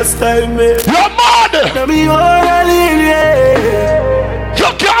boy can't style me. You're mad. Na me own alien, yeah.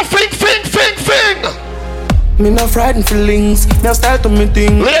 You can't sing. Me no frightened feelings. Me style to me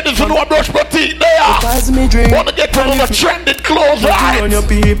thing. Ladies who know brush my teeth there. Because me drink. Wanna get one of the trending clothes, right? On your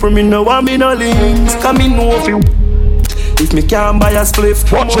people, me no want me no links. Cause me know if me can't buy a spliff,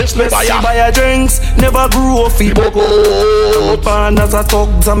 much less buy a drinks. Never grew up for bogo. Pan as a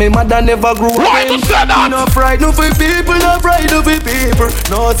thugs and me mother never grew up. Why you say that? No frightened for people, no frightened for people.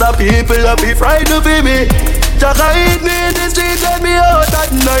 No some people that be frightened for me. Jacka hit me in the street, let me out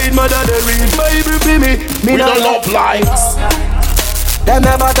at night. Mother they read Bible for me. We don't love lights. Them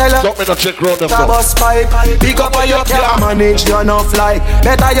never tell us. Don't me no check round them so. Bus pipe, pick up on your can't manage you no fly.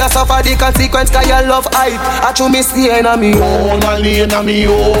 Better you suffer the consequence cause you love hype. I chew me staying on me own lane, on me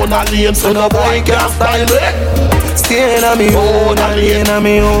own lane. So no boy can't style me. Staying on me own lane, on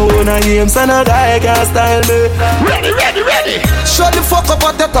me own lane. So no guy can't style me. Ready. Shut the fuck up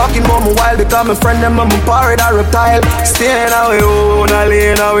what you're talking about me while. Because my friend them and my parrot a reptile. Staying on me own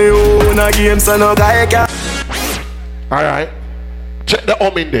lane, on me own game. So no guy can't. Alright. Check the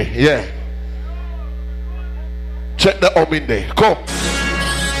in there, yeah. Check the in there. Come.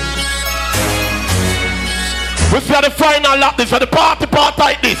 We see the final lap. This is the party part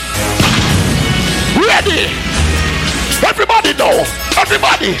like this. Ready? Everybody know.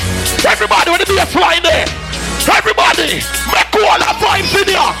 Everybody when the bass line there. Everybody, make all the vibes in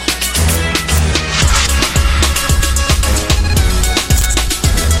here.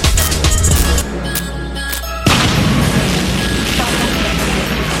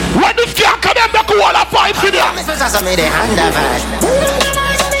 When this girl come in, make all the vibes in here.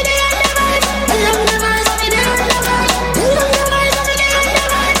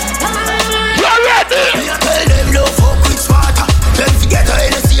 You're ready? Tell them no fuck with Sparta. Them forget how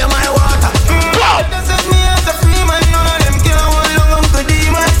they see my water. Go!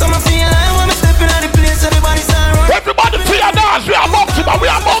 Everybody feel a dance, we are boxing, but we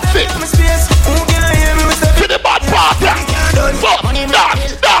are boxing. To the bad party. So,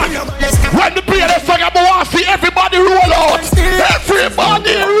 dance. When the play the song, I want to see everybody roll out. Everybody.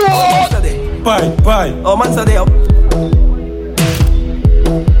 Bye. Oh, man, so they up.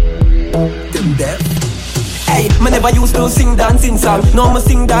 Them deaf. Hey, me never used to sing dancing song. Now me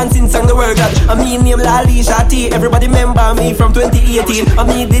sing dancing song the word God. I mean name Lali Shati. Everybody remember me from 2018. I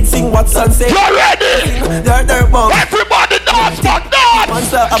mean did sing what son say. You ready? Dirt bomb. Everybody dance, man,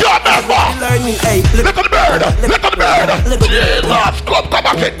 dance. You never learning. Hey, look at the bird. Look at the bird. Jesus, come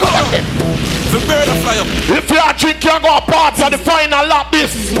back in. The bird will fly up. If you are drinking, you go parts of the final lap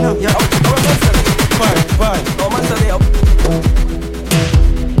this. Yeah. Bye. Oh, man, so they up.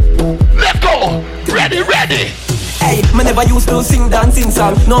 Let's go. Ready. Hey, me never used to sing dancing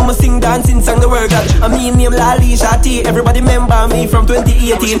song. Now me sing dancing song the word God. I mean name Lali Shati. Everybody remember me from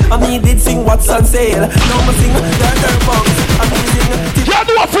 2018. I mean did sing what's on sale. Now me sing Dirt Bombs. I mean sing. You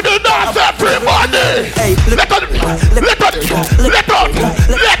know for the dance everybody. Hey, let go the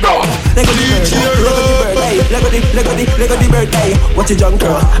bird. Hey, watch your junk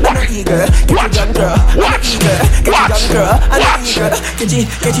girl. I'm an eager. Watch your junk girl. Watch. I'm an eager. Catch it.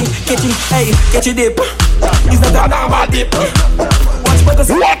 Hey, catch your dip. It's not a normal dip.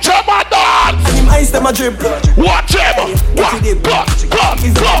 Watch him, my dog. And him ice them a drip. Watch him. Come.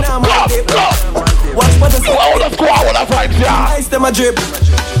 Watch what the I wanna fight here. Ice them a drip.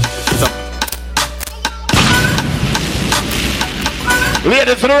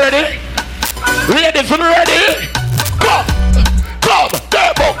 Ladies ready? Come.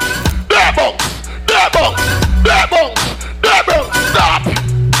 There bunks. Stop.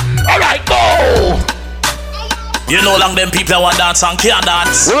 Alright, go. You know long them people that want dance and can't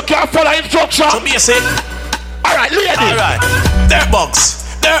dance. You can't follow instruction. So basic. Alright, ladies. Alright. Dirt bunks.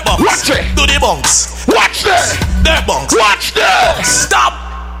 Watch it. Do the bunks. Watch this. Dirt bunks. Watch this. Stop.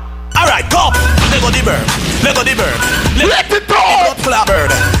 Alright, come. Let go the bird. Let it go. Bird.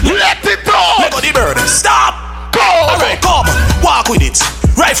 Let it go. Let go the bird. Stop. Go. Alright, come. Walk with it.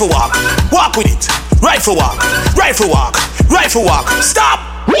 Rifle walk. Walk with it. Rifle walk. Stop.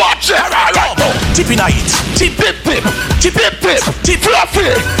 Watch it. Alright, go. Tip in it. Tip. Fluffy.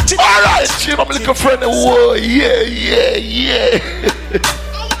 Alright, Jim, I'm looking for the whoa. Yeah.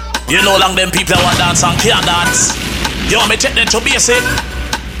 You know long them people that want dance and can't dance. You want me to take them to basic?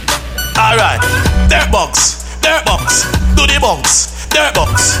 Alright. Dirt bunks. Do the bunks. Dirt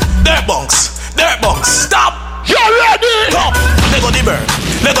bunks. Stop. You ready? Come. Let go the bird.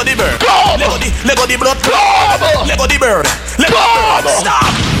 Come. Let go the blood. Come. Let go the bird.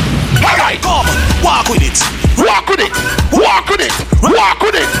 Stop. Alright, come. Walk with it.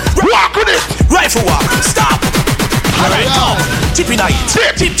 Rifle walk. Stop. Alright, come. Tip in it.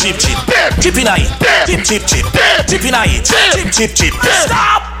 Tip. Tip in it. Tip in it. Tip.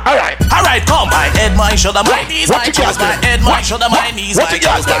 Stop. Alright, come. My head, my shoulder, my knees, my toes. My head, my shoulder, my knees, my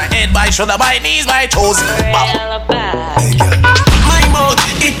toes. My head, my shoulder, my knees, my toes. My mouth,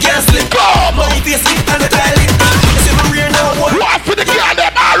 it can't slip. My face, it and the toilet. You see me rear now. What for the girl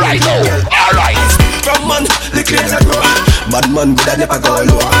them? Alright. From man, the crazy grow. Bad man, but I never go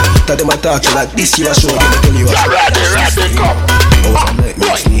low. Tell them I talk you like this, you a show. You ready, come.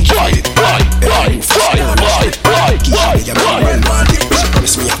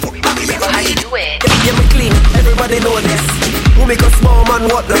 Yeah, me clean, everybody know this. Who make a small man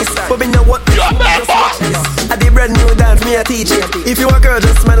what this? But me know what this. I did brand new dance, me a teach you. If you a girl,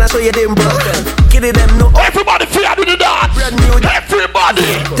 just smile and show you them bro. Get it them no. Everybody feel do the dance. Brand new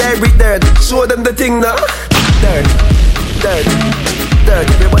everybody. Dirt, show them the thing now. Dirt.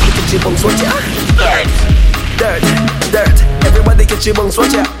 Everybody get your bunks, watch ya. Dirt. Everybody get your bunks,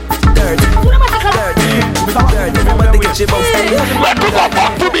 watch ya. Dirt. Everybody get your bunks. Let me go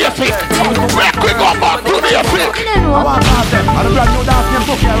back to me a feet. I want to pass them. I don't brand new dance name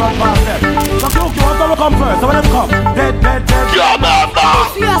Cookie, I run past them. So Cookie, want to come first? So when them come, dead.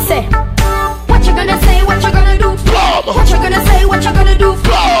 You say, what you gonna say, what you gonna do? What you gonna say, what you gonna do?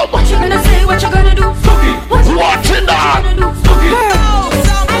 What you gonna say, what you gonna do? Watch it now.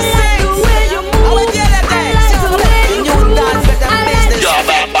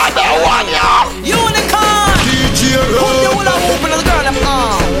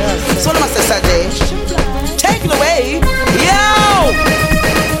 So let me say, Sajay, take it away. Yo!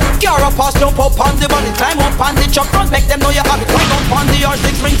 Cara pass, jump up on the bunny, climb up on the truck front, make them know you have it. Climb up on the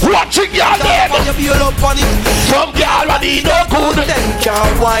R6 ring. Watch it, y'all there. Some girl I need no good. Them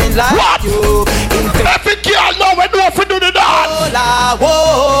can't whine like what? You. Every girl know when no for do the dance. Hola,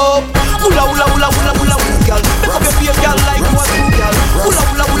 whoa. Ula, girl. Make up your beer, girl, like you a true girl. Ula,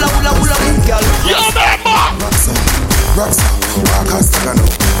 girl. You remember? Rockstar, Walker Stagano.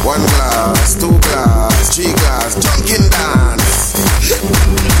 1 glass, 2 glass, 3 glass, drunken dance.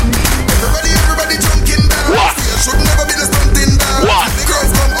 Everybody drunken dance. What? Should never be the stunting dance. What? The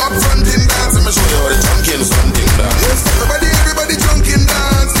girls come up fronting dance.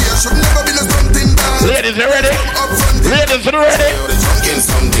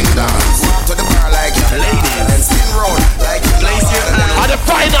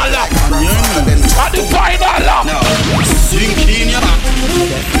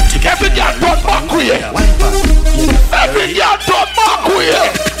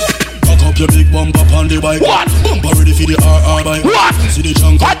 the RR by. What? See the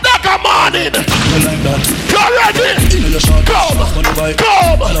junk. A dagger morning. You like that? You ready? Come.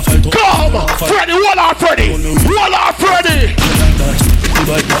 Freddy, wall out Freddy. Wall out Freddy.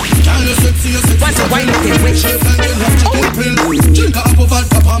 What's the wine of the witch? Drink a apple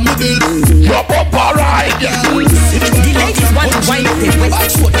vodka on my bill. Your bumper ride. The ladies want to wine of the witch.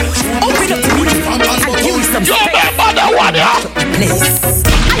 Open up the music and give me some space. You remember that one, yeah? Please.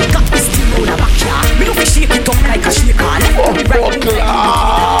 I got this thing on the backyard. Me don't shake it up like a shaker. Left to the right,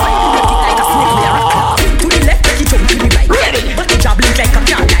 like a snake with a rock. To the left, make it jump to the right. Ready. But the job link like a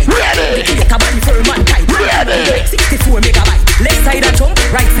car light. Ready. Make it like a body for a man type. Ready. 64 megabyte. Left side a jump,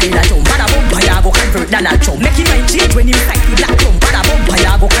 right side a jump. Bada bump, I go convert Donald Trump. Make it mind change when you fight the black clump. Bada bump,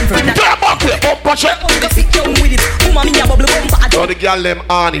 I go convert Donald Trump. Sit down with it. Woman, me a bubble bump. Oh, the girl them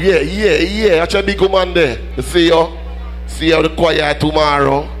on. Yeah. That's a big woman there. You see you? See how the choir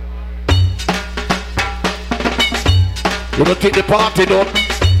tomorrow. You don't think the party done?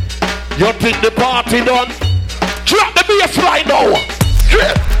 You think the party done? Drop the bass right now.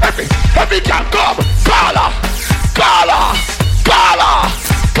 Yeah, every girl come. Call her.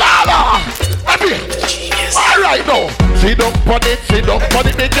 Alright now. Sit down on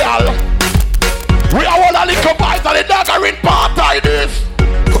it, big girl. We are all a little boys and the dagger in party this.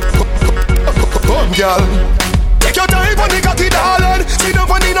 Come, girl. Take your time on the cocky, darling. Sit down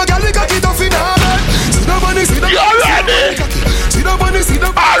on the no girl, the cocky tough in darling. Sit down on the, You ready? Sit down on the,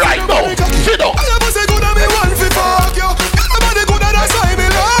 Alright now. Sit down. I never say good and me want to fuck you. Everybody good and that's why me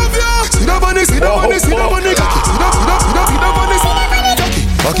love you. Sit down on the, sit down on the cocky. Sit down on the cocky.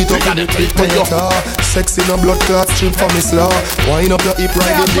 Back it up in the clip when you talk. Sexy no blood clot strip for me slaw. Wind up your hip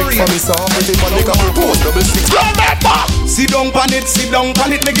right the dick for me saw. Put it on the couple post double six. Sit down on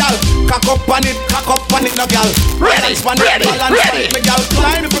it, me gal. Cock up on it, no gal. Ready. Me gal.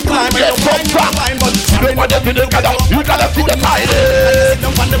 Climb if you climb, Yes, climb, but you gotta see the tide.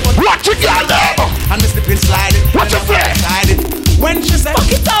 Watch it, girl, them. And me slip and slide it. Watch it, slide it. When she said, fuck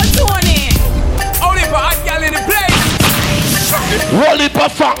it out, Tony. only for hot gal in the place. Roll it per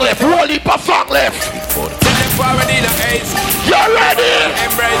song left. You ready?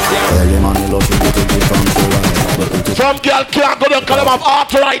 Some girl can't go down because they have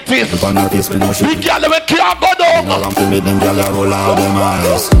arthritis. Big girl they can't go down.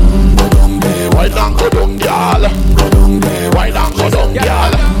 Why not go down, girl? Why not go down,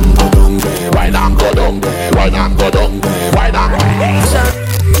 girl? Why not go down? Why not go down? Why not?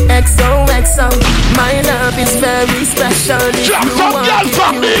 XOXO, my love is very special. If you want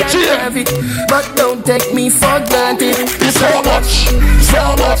it, you can have it, but don't take me for granted. So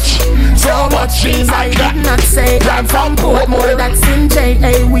much is I did not say I'm from Portmore, that's in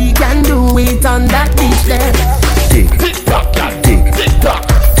JA. We can do it on that beach there. Tick tock, tick tock.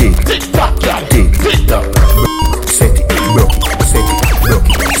 Set it.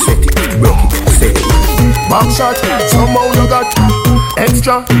 Back shot, somehow you got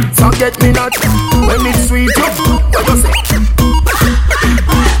extra, forget me not. When it's sweet, what you say?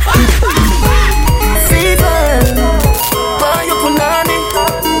 Fever, why you punani?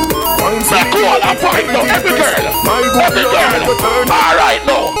 Go on and find now, every girl. Alright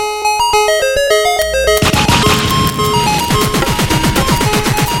now.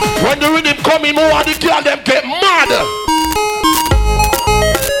 When the rhythm come in, more of the girl them get mad.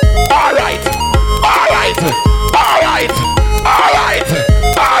 Alright.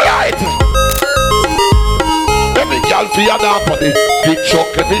 Every girl for your dance for the big truck.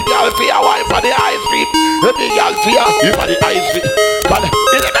 Every girl for your wife for the ice cream. Every girl for you for the ice cream.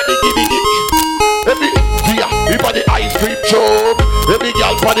 Every for the ice cream truck. Every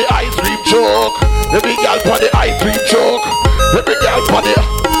girl for the ice cream truck. Every girl for the ice cream truck. Every girl for the.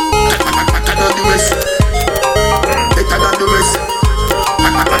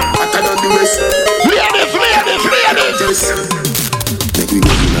 Ladies. Make we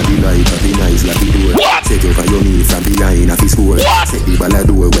go in a delight of the nice like the door. What? Set you for your knees from behind a fist score. Set the ball a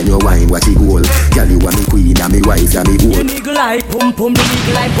door when you wine, watch it goal. Girl, you are me queen and me wife and me goal. The nigga like pum pum, the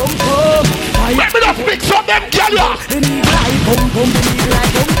nigga like pum pum. Let me just mix up them, girl, ya. The nigga like pum pum, the nigga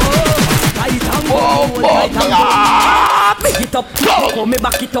like pum pum. Pick it up, go. Me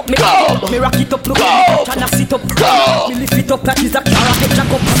back it up, me go. Me rock it up, look at me, tryna sit up, go. Me lift it up like it's a car, get jack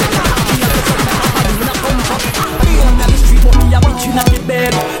up.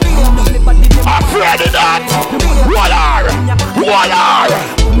 Afraid of that.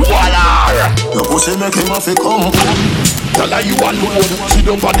 Your pussy make him have to come home. Tell her you alone. She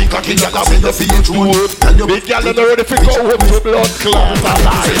don't panic, cocky girl, I say the feet road. Tell you big girl, they're ready to go home to blood clot.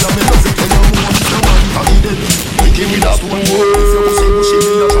 Give me that one. If you pussy,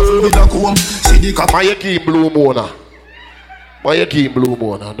 you travel with a comb. See the cock. And you keep blue Mona. Why you keep blue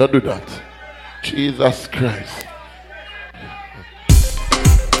moon? Don't do that. Jesus Christ.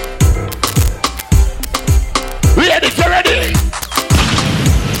 Ladies, you ready?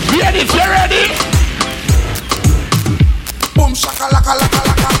 Ladies, you ready? Boom shaka laka laka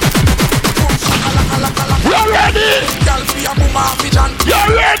laka. Boom shaka laka laka laka. You ready? Girl fi a boom a vision. You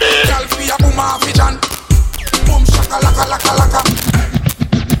ready? Girl fi a boom a vision. Boom shaka laka laka laka.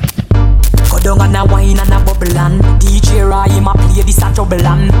 Go down and a wine and a bubble and DJ Rai ma play this a trouble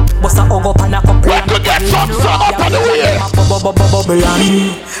and bust a hug up and a couple. Where to get some up on the way? Bubble and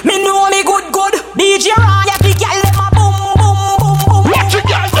me know me good. DJ Rai a the gyal dem a boom boom boom boom. Watch it,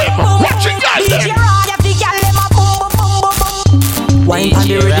 gyal dem. Watch it, gyal dem. DJ Rai a the gyal dem a boom boom boom boom. Wine on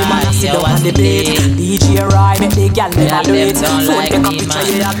the ready man a sit down on the plate. DJ Rai make the gyal dem a do it. So take a picture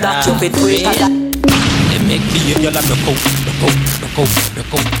you have that you fit wait. Make the girl a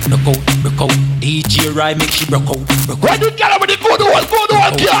broke out. DJ Rai make she broke out. Why the girl with the good one, girl?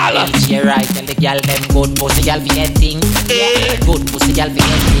 DJ Rai tell the girl them good pussy girl fi get thing. Good pussy girl fi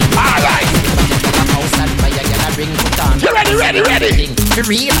get thing. Alright. House and fire girl a bring put on. You ready? For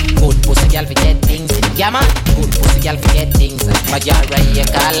real. Good pussy girl fi get things. Yeah man. Good pussy girl fi get things. But you Rai you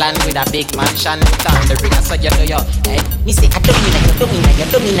call and with a big mansion put on the ring so you know you. Hey, me say I don't mean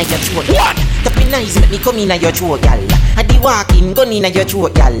your throat. What? The nice make me come in your throat, y'all. I di walking, gun in your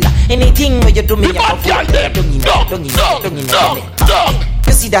throat, y'all. Anything where you do me, you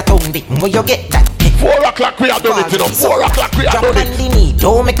You see that tongue dick, where you get that? 4 o'clock we are done it, 4 o'clock we are done it. the knee,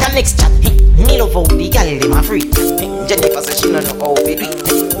 don't make a next chat. Me love how the girl dem a free. Jennifer says she don't know how we do it.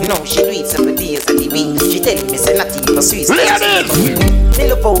 No, she do it 7 days of the week. She tell me say not even sweet. Ladies! Me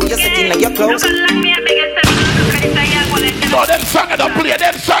love how you sitting like your clothes. No, them song I don't play,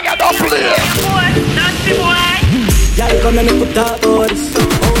 Y'all come and put that on this. Oh,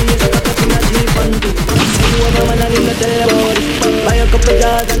 yes, I got in a Jeep and do. See you over when I'm in the table. Buy a couple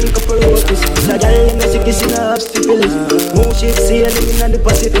jars and a couple roses. The girl in the sickest in a syphilis. Move shit sailing in the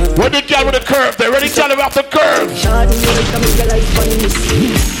Pacific. When the girl with the curve, they ready to tell about the curve. Shawty, you come and get like funniness.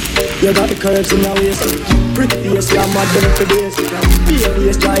 You got the curves in your waist. Pretty face, you're mad than for days.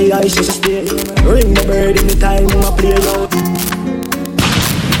 Baby's dry eyes, just stay. Ring the bird in the time I play out.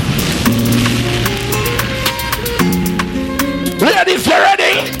 Ladies, you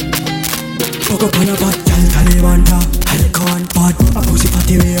ready? Fuck up on a bad girl, Talibanta. I can't bad. A pussy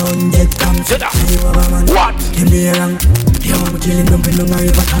party way on dead comes. What? Give me a rang. Yo, I'm killing them in the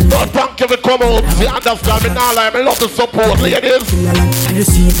river. Don't thank you for coming out. You understand me now, like me love the support, ladies. And you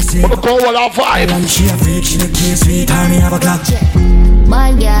see me say, I'm gonna call all our vibes. She a freak, she a case, sweet, me have a clock.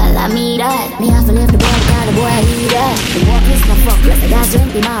 My girl, I mean that. Me have to leave the boy, got the boy, I need that. The walk is no fuck, like the guy's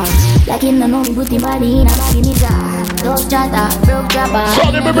jumping out. Like in the no, me put him body in a body, me those chatter, broke jabba.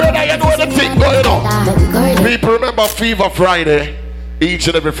 So the brother, you know the thing going on. People remember Fever Friday. Each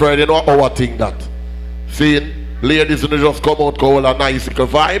and every Friday, you know our thing that. See, ladies, you just come out, call a nice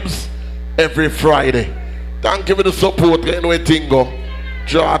vibes every Friday. Thank you for the support, you know a thing go.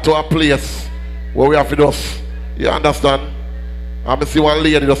 Draw to a place where we have to just, you understand? I see one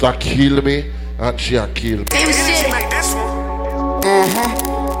lady just a kill me and she a kill me.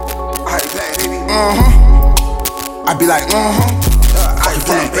 I be like, I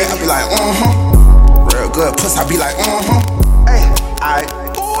pull up back, I be like, real good puss, I be like, hey,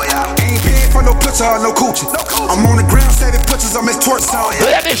 ain't paying for no picture or no coochie. I'm on the ground, saving pictures of Miss Twerk song.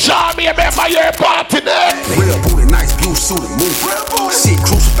 Lady, show me a man by your party there. Real booty, nice blue suit and move. Shit,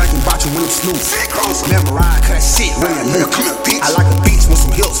 crucial, thinking about you when you snooze. Memorize, cause that shit really move. I like a beach with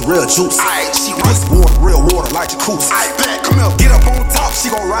some hills, real juice. She wants water, real water, like jacuzzi. Come here, get up on top,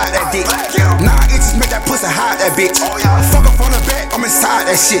 she gon' ride that dick. Nah, it just make that pussy hide that bitch. Fuck up on the back, I'm inside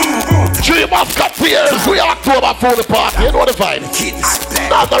that shit. Dream of cut fears, we October for the party, you know the vibe.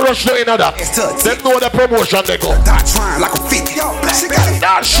 Not the rush no in that. Them know the promotion they go. Die trying like a 50. She got it.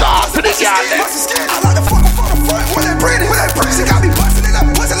 Not sharp to the girl. I like the fuck up on the front, when they pretty. She got me bustin' in that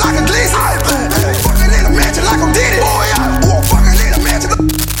pussy like a glizzy. Fucking in a mansion like I'm Diddy. Fucking in a mansion.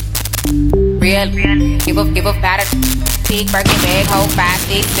 Real, give up better. Big Birkin bag, hold 5,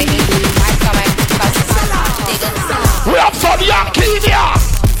 6, 6. Lights coming, we have some Yankee here.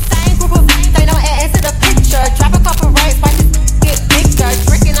 Same group of they don't add to the picture. Drop a couple rights, watch it get bigger.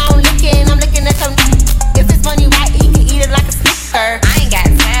 Drinking, I'm looking at some. If it's money, right, you can eat it like a Snicker. I ain't got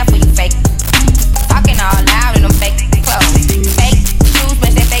time for you fake. Talking all loud in them fake clothes. Fake shoes,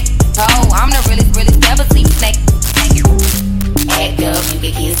 match that fake. Oh, I'm the realest devil sleep snake. Act up,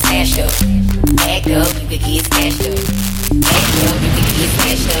 you can get smashed up. Act up, you can get smashed up. Act up, you can get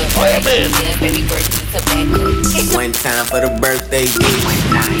smashed up. Baby birthday tobacco. One time for the birthday bitch.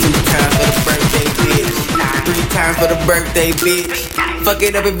 2 times for the birthday bitch. 3 times time for the birthday, bitch. Fuck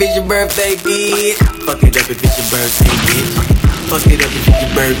it up if it's your birthday, bitch. Fuck it up if it's your birthday, bitch. Fuck it up if it's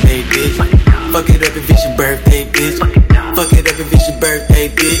your birthday, bitch. Fuck it up if it's your birthday, bitch. Fuck it up if it's your birthday,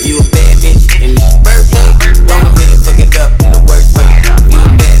 bitch. You a bad bitch and it's your birthday. Don't ahead, fuck it up in the worst way. You a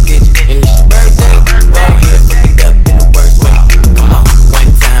bad bitch and it's your birthday. Don't ahead, fuck it up in the worst way. Come on,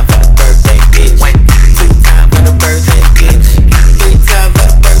 one time for the birthday, bitch. Two times for the birthday, bitch. Three times for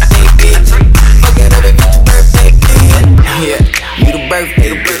the birthday, bitch. Fuck it up if it's your birthday, bitch. Yeah, you the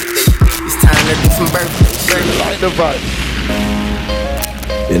birthday, birthday. It's time to do some birthday. Like the vibe.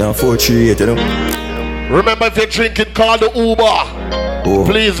 You know, 438, you know. Remember, if you're drinking, call the Uber. Oh.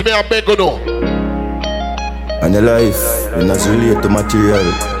 Please, me, I beg you no. And your life, you not relate to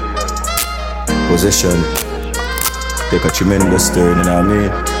material. Possession. Take a tremendous turn, you know what I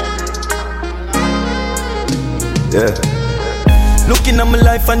mean? Yeah. Looking at my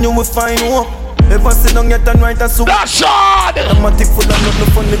life and you will find hope. Ever sit down yet and write a soup. I'm a tick full of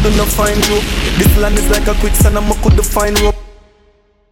nothing funny, do not find you. This land is like a quicksand and I could find rope.